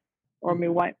want, or we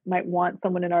Mhm. might want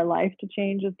someone in our life to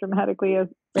change as dramatically as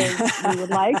we would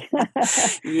like.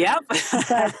 Yep.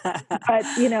 but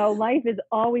life is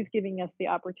always giving us the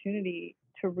opportunity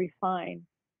to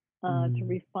Mm,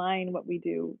 refine what we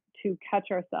do, to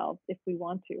catch ourselves if we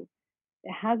want to.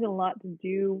 It has a lot to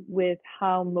do with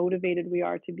how motivated we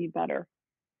are to be better,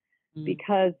 mm,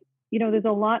 because there's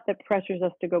a lot that pressures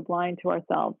us to go blind to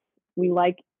ourselves. We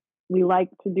like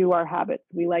to do our habits,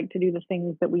 we like to do the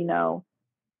things that we know,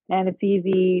 and it's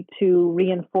easy to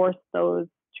reinforce those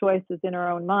choices in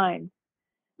our own minds.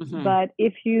 mhm, But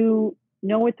if you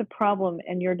know it's a problem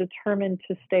and you're determined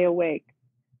to stay awake,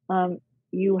 um,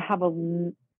 you have a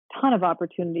ton of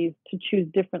opportunities to choose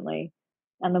differently.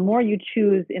 And the more you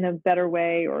choose in a better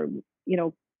way, or you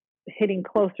know hitting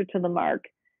closer to the mark,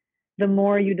 the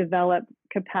more you develop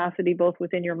capacity both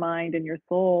within your mind and your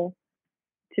soul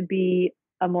to be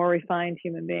a more refined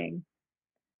human being.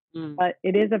 mm. But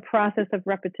it is a process of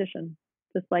repetition,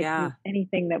 just like Yeah.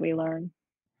 anything that we learn.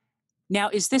 Now,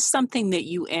 is this something that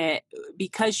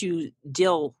because you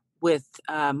deal with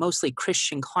mostly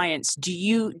Christian clients, do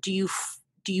you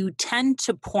tend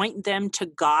to point them to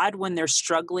God when they're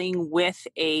struggling with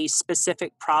a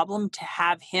specific problem to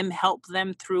have Him help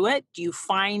them through it? Do you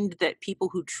find that people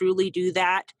who truly do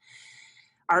that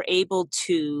are able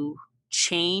to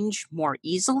change more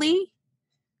easily?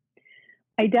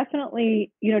 I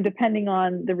definitely, depending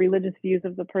on the religious views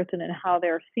of the person and how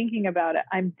they're thinking about it,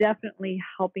 I'm definitely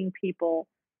helping people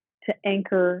to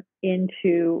anchor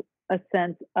into a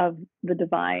sense of the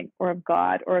divine or of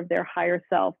God or of their higher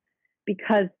self,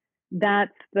 because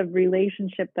that's the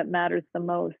relationship that matters the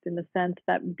most, in the sense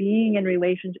that being in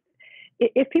relationship,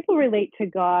 if people relate to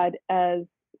God as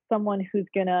someone who's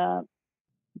going to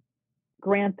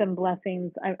grant them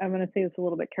blessings, I'm going to say this a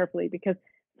little bit carefully, because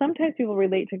sometimes people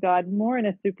relate to God more in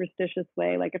a superstitious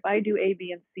way. Like, if I do A,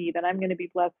 B, and C, then I'm going to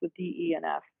be blessed with D, E, and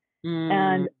F. Mm,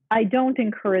 And I don't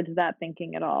encourage that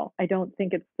thinking at all. I don't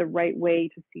think it's the right way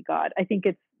to see God. I think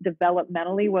it's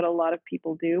developmentally what a lot of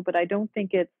people do, but I don't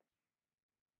think it's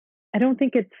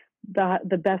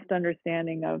the best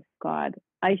understanding of God.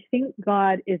 I think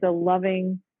God is a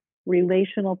loving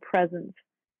relational presence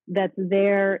that's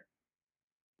there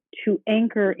to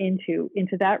anchor into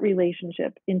that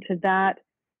relationship, into that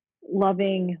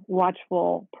loving,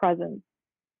 watchful presence,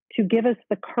 to give us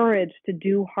the courage to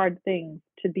do hard things,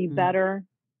 to be mm, better,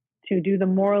 to do the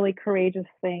morally courageous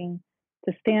thing,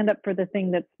 to stand up for the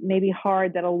thing that's maybe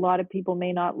hard, that a lot of people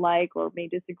may not like or may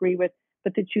disagree with,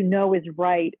 but that is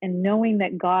right. And knowing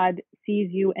that God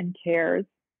sees you and cares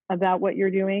about what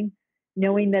you're doing,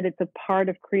 knowing that it's a part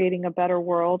of creating a better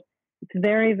world, it's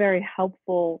very, very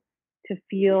helpful to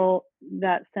feel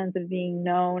that sense of being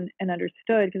known and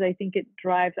understood, because I think it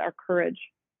drives our courage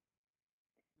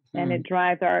and mm. it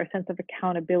drives our sense of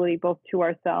accountability both to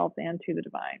ourselves and to the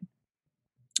divine.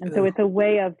 And so Ugh. it's a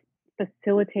way of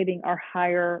facilitating our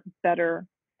higher, better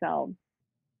selves.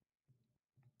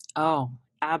 Oh,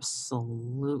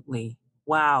 absolutely.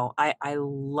 Wow. I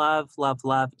love, love,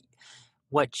 love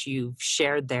what you've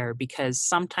shared there, because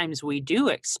sometimes we do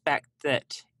expect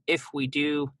that if we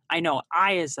do, I know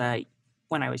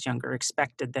when I was younger,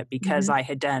 expected that because Mm-hmm. I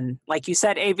had done, like you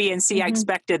said, A, B, and C, I Mm-hmm.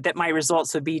 expected that my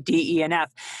results would be D, E, and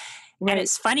F. And Right.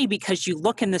 it's funny because you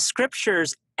look in the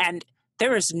scriptures and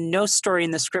there is no story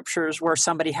in the scriptures where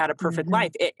somebody had a perfect Hmm.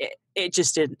 life. It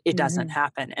just it doesn't Hmm.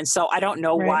 happen. And so I don't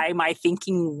know Right. why my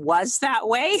thinking was that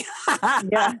way.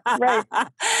 Yeah. Right.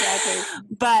 Exactly.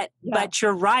 Yeah. But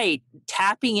you're right.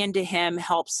 Tapping into him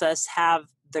helps us have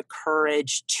the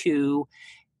courage to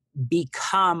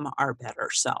become our better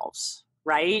selves, Yes.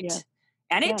 right?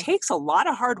 And it Yes. takes a lot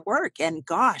of hard work. And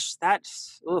gosh,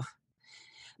 that's oof.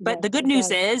 But Yes. the good It news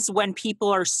does. is when people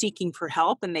are seeking for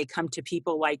help and they come to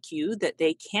people like you, that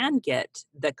they can get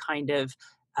the kind of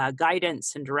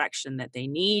guidance and direction that they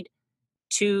need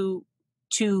to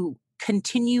to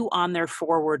continue on their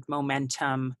forward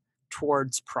momentum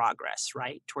towards progress,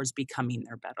 right? Towards becoming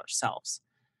their better selves.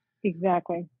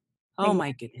 Exactly. Oh my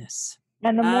Exactly. goodness.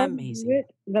 And the more we do Amazing.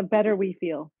 it, the better we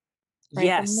feel,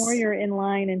 right? The more Yes. you're in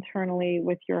line internally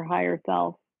with your higher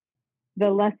self, the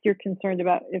less you're concerned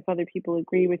about if other people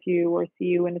agree with you or see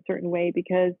you in a certain way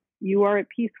because you are at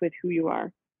peace with who you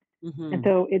are. And Hmm.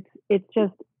 so it's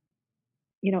just,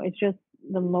 it's just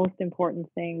the most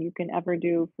important thing you can ever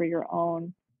do for your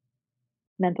own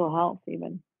mental health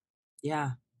even.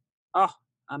 Yeah. Oh,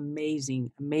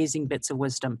 amazing, amazing bits of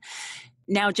wisdom.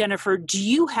 Now, Jennifer, do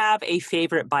you have a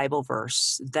favorite Bible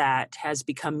verse that has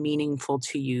become meaningful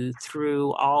to you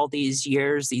through all these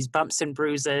years, these bumps and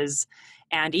bruises,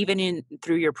 and even in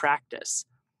through your practice?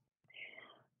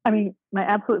 I mean, my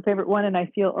absolute favorite one, and I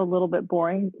feel a little bit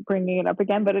boring bringing it up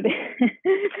again, but it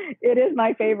it is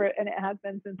my favorite, and it has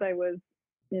been since I was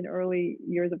in early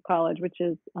years of college, which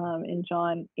is in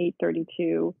John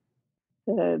 8:32.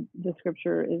 The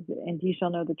scripture is, "And ye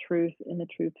shall know the truth, and the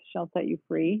truth shall set you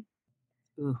free."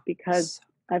 Ooh, Because s-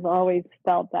 I've always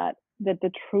felt that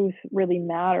the truth really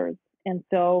matters, and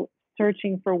so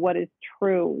searching for what is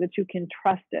true, that you can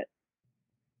trust it.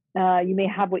 You may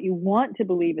have what you want to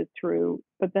believe is true,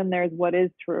 but then there's what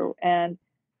is true. And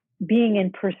being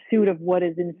in pursuit of what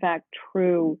is in fact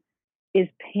true is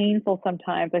painful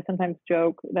sometimes. I sometimes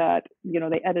joke that,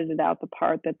 they edited out the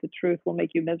part that the truth will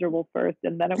make you miserable first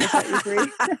and then it will set you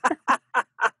free.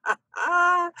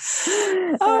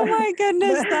 oh my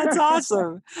goodness, that's But-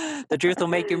 awesome. The truth will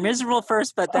make you miserable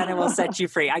first, but then it will set you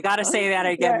free. I got to say that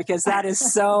again right. because that is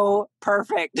so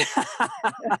perfect.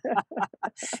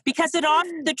 Because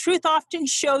the truth often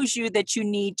shows you that you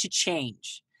need to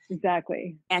change,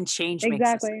 Exactly. and change makes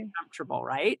us Exactly. uncomfortable,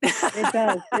 right? It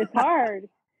does. It's hard.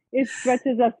 It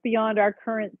stretches us beyond our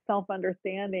current self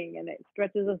understanding and it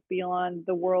stretches us beyond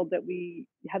the world that we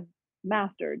have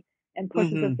mastered and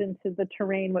pushes us Hmm. into the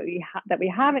terrain that we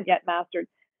haven't yet mastered.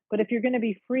 But if you're going to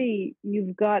be free,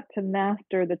 you've got to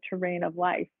master the terrain of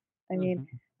life. I mean,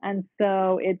 Hmm. and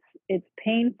so it's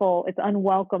painful, it's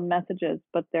unwelcome messages,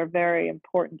 but they're very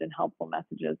important and helpful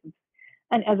messages.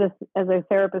 And as a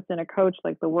therapist and a coach,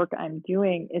 like the work I'm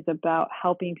doing is about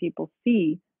helping people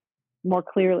see more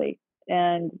clearly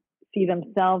and see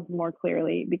themselves more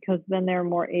clearly because then they're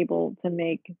more able to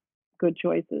make good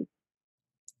choices.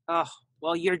 Oh,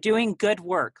 well, you're doing good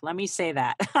work. Let me say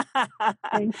that.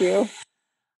 Thank you.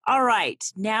 All right.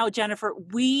 Now, Jennifer,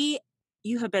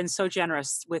 you have been so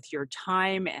generous with your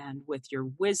time and with your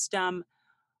wisdom.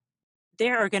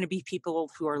 There are going to be people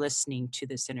who are listening to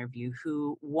this interview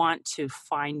who want to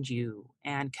find you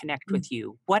and connect with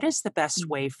you. What is the best Mhm.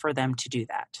 way for them to do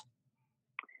that?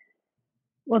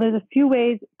 Well, there's a few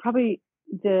ways. Probably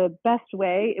the best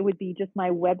way it would be just my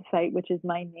website, which is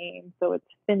my name. So it's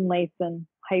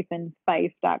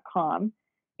Finlayson-Fife.com.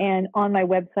 And on my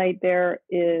website, there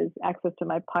is access to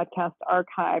my podcast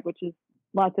archive, which is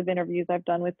lots of interviews I've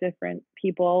done with different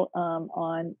people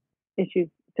on issues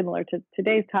similar to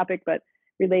today's topic, but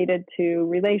related to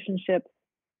relationships,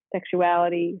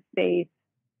 sexuality, faith.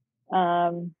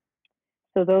 Um,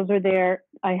 so those are there.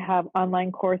 I have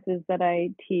online courses that I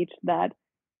teach that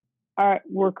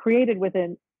were created with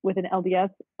an LDS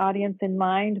audience in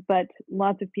mind, but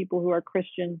lots of people who are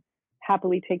Christian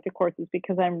happily take the courses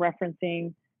because I'm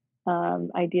referencing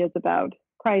ideas about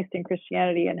Christ and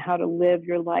Christianity and how to live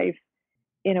your life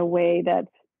in a way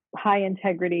that's high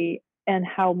integrity and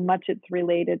how much it's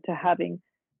related to having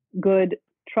good,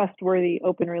 trustworthy,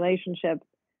 open relationships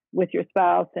with your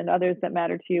spouse and others that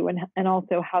matter to you, and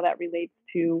also how that relates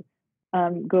to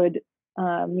good,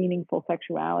 meaningful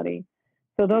sexuality.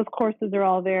 So those courses are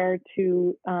all there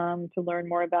to learn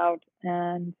more about,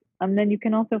 and then you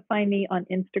can also find me on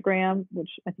Instagram, which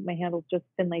I think my handle is just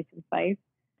Finlayson-Fife,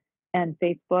 and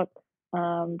Facebook,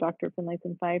 Dr.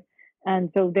 Finlayson-Fife. And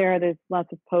so there's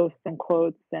lots of posts and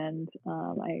quotes, and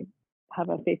I have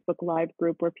a Facebook Live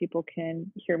group where people can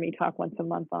hear me talk once a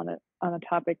month on a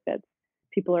topic that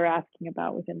people are asking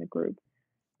about within the group.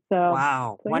 So,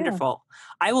 Wow, so yeah, wonderful.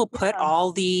 I will put yeah.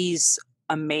 all these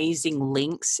amazing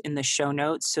links in the show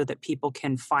notes so that people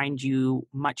can find you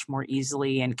much more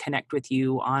easily and connect with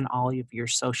you on all of your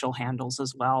social handles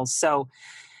as well. So,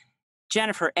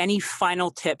 Jennifer, any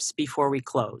final tips before we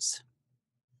close?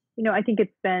 I think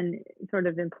it's been sort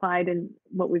of implied in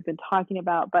what we've been talking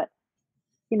about, but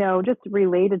just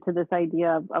related to this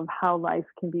idea of how life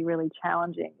can be really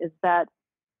challenging is that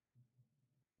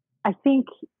I think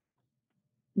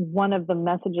one of the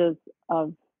messages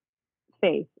of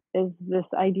faith is this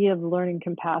idea of learning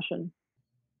compassion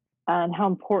and how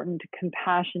important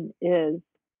compassion is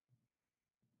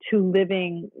to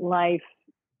living life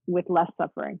with less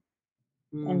suffering.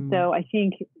 And Mm, so I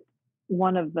think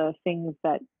one of the things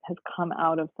that has come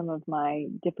out of some of my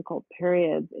difficult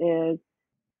periods is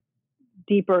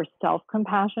deeper self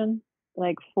compassion,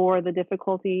 like for the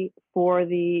difficulty, for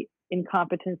the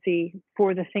incompetency,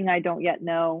 for the thing I don't yet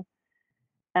know,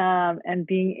 and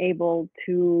being able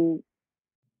to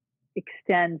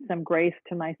extend some grace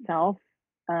to myself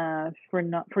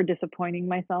for disappointing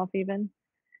myself even.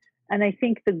 And I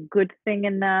think the good thing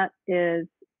in that is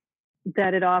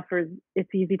that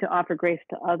it's easy to offer grace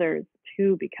to others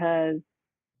too, because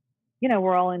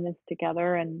we're all in this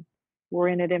together and we're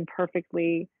in it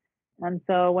imperfectly. And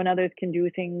so when others can do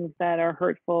things that are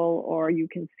hurtful or you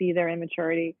can see their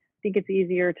immaturity, I think it's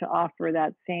easier to offer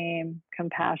that same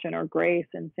compassion or grace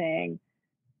and saying,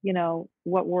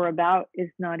 what we're about is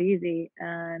not easy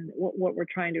and what we're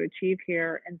trying to achieve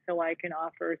here. And so I can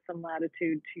offer some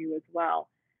latitude to you as well.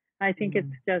 I think it's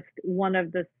mm, just one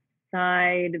of the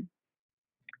side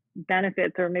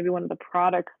benefits or maybe one of the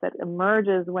products that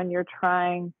emerges when you're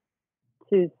trying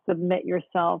to submit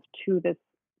yourself to this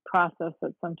process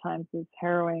that sometimes is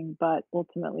harrowing, but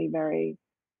ultimately very,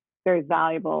 very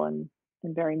valuable and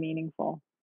very meaningful.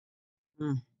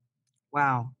 mm.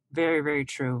 Wow, very, very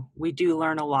true. We do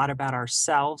learn a lot about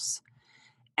ourselves,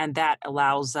 and that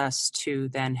allows us to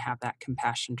then have that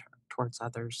compassion towards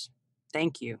others.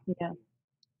 Thank you. Yeah,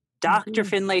 Dr. indeed.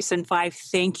 Finlayson-Fife,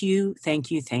 thank you,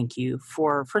 thank you, thank you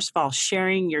for, first of all,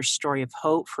 sharing your story of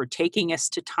hope, for taking us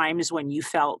to times when you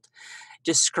felt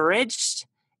discouraged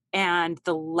and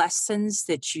the lessons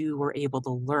that you were able to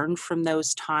learn from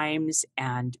those times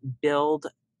and build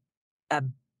a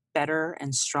better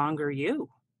and stronger you.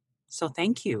 So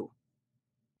thank you.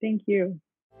 Thank you.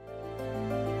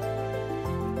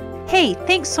 Hey,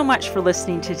 thanks so much for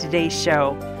listening to today's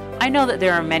show. I know that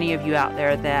there are many of you out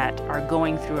there that are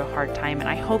going through a hard time, and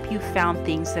I hope you found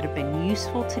things that have been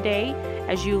useful today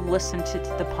as you listen to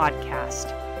the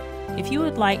podcast. If you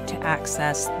would like to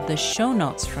access the show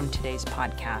notes from today's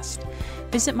podcast,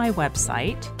 visit my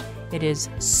website. It is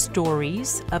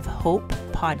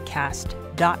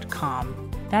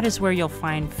storiesofhopepodcast.com. That is where you'll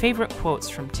find favorite quotes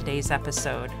from today's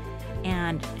episode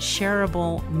and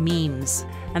shareable memes.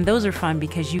 And those are fun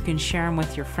because you can share them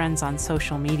with your friends on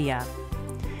social media.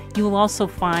 You will also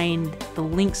find the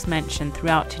links mentioned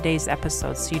throughout today's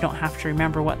episode so you don't have to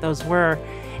remember what those were.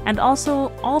 And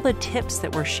also all the tips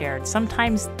that were shared.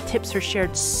 Sometimes tips are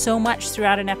shared so much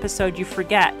throughout an episode you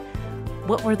forget.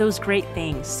 What were those great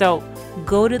things? So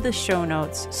go to the show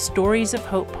notes,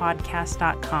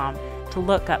 storiesofhopepodcast.com, to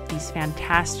look up these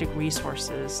fantastic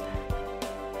resources.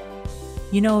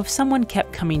 If someone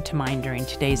kept coming to mind during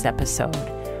today's episode,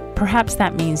 perhaps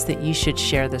that means that you should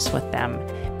share this with them.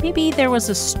 Maybe there was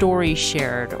a story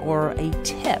shared or a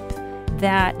tip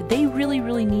that they really,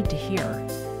 really need to hear.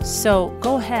 So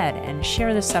go ahead and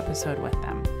share this episode with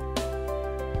them.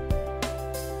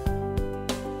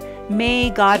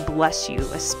 May God bless you,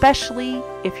 especially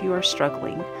if you are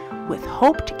struggling, with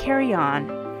hope to carry on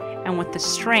and with the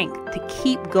strength to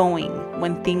keep going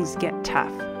when things get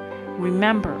tough.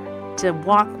 Remember to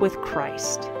walk with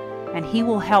Christ, and He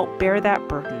will help bear that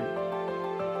burden.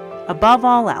 Above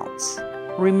all else,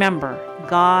 remember,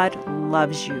 God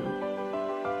loves you.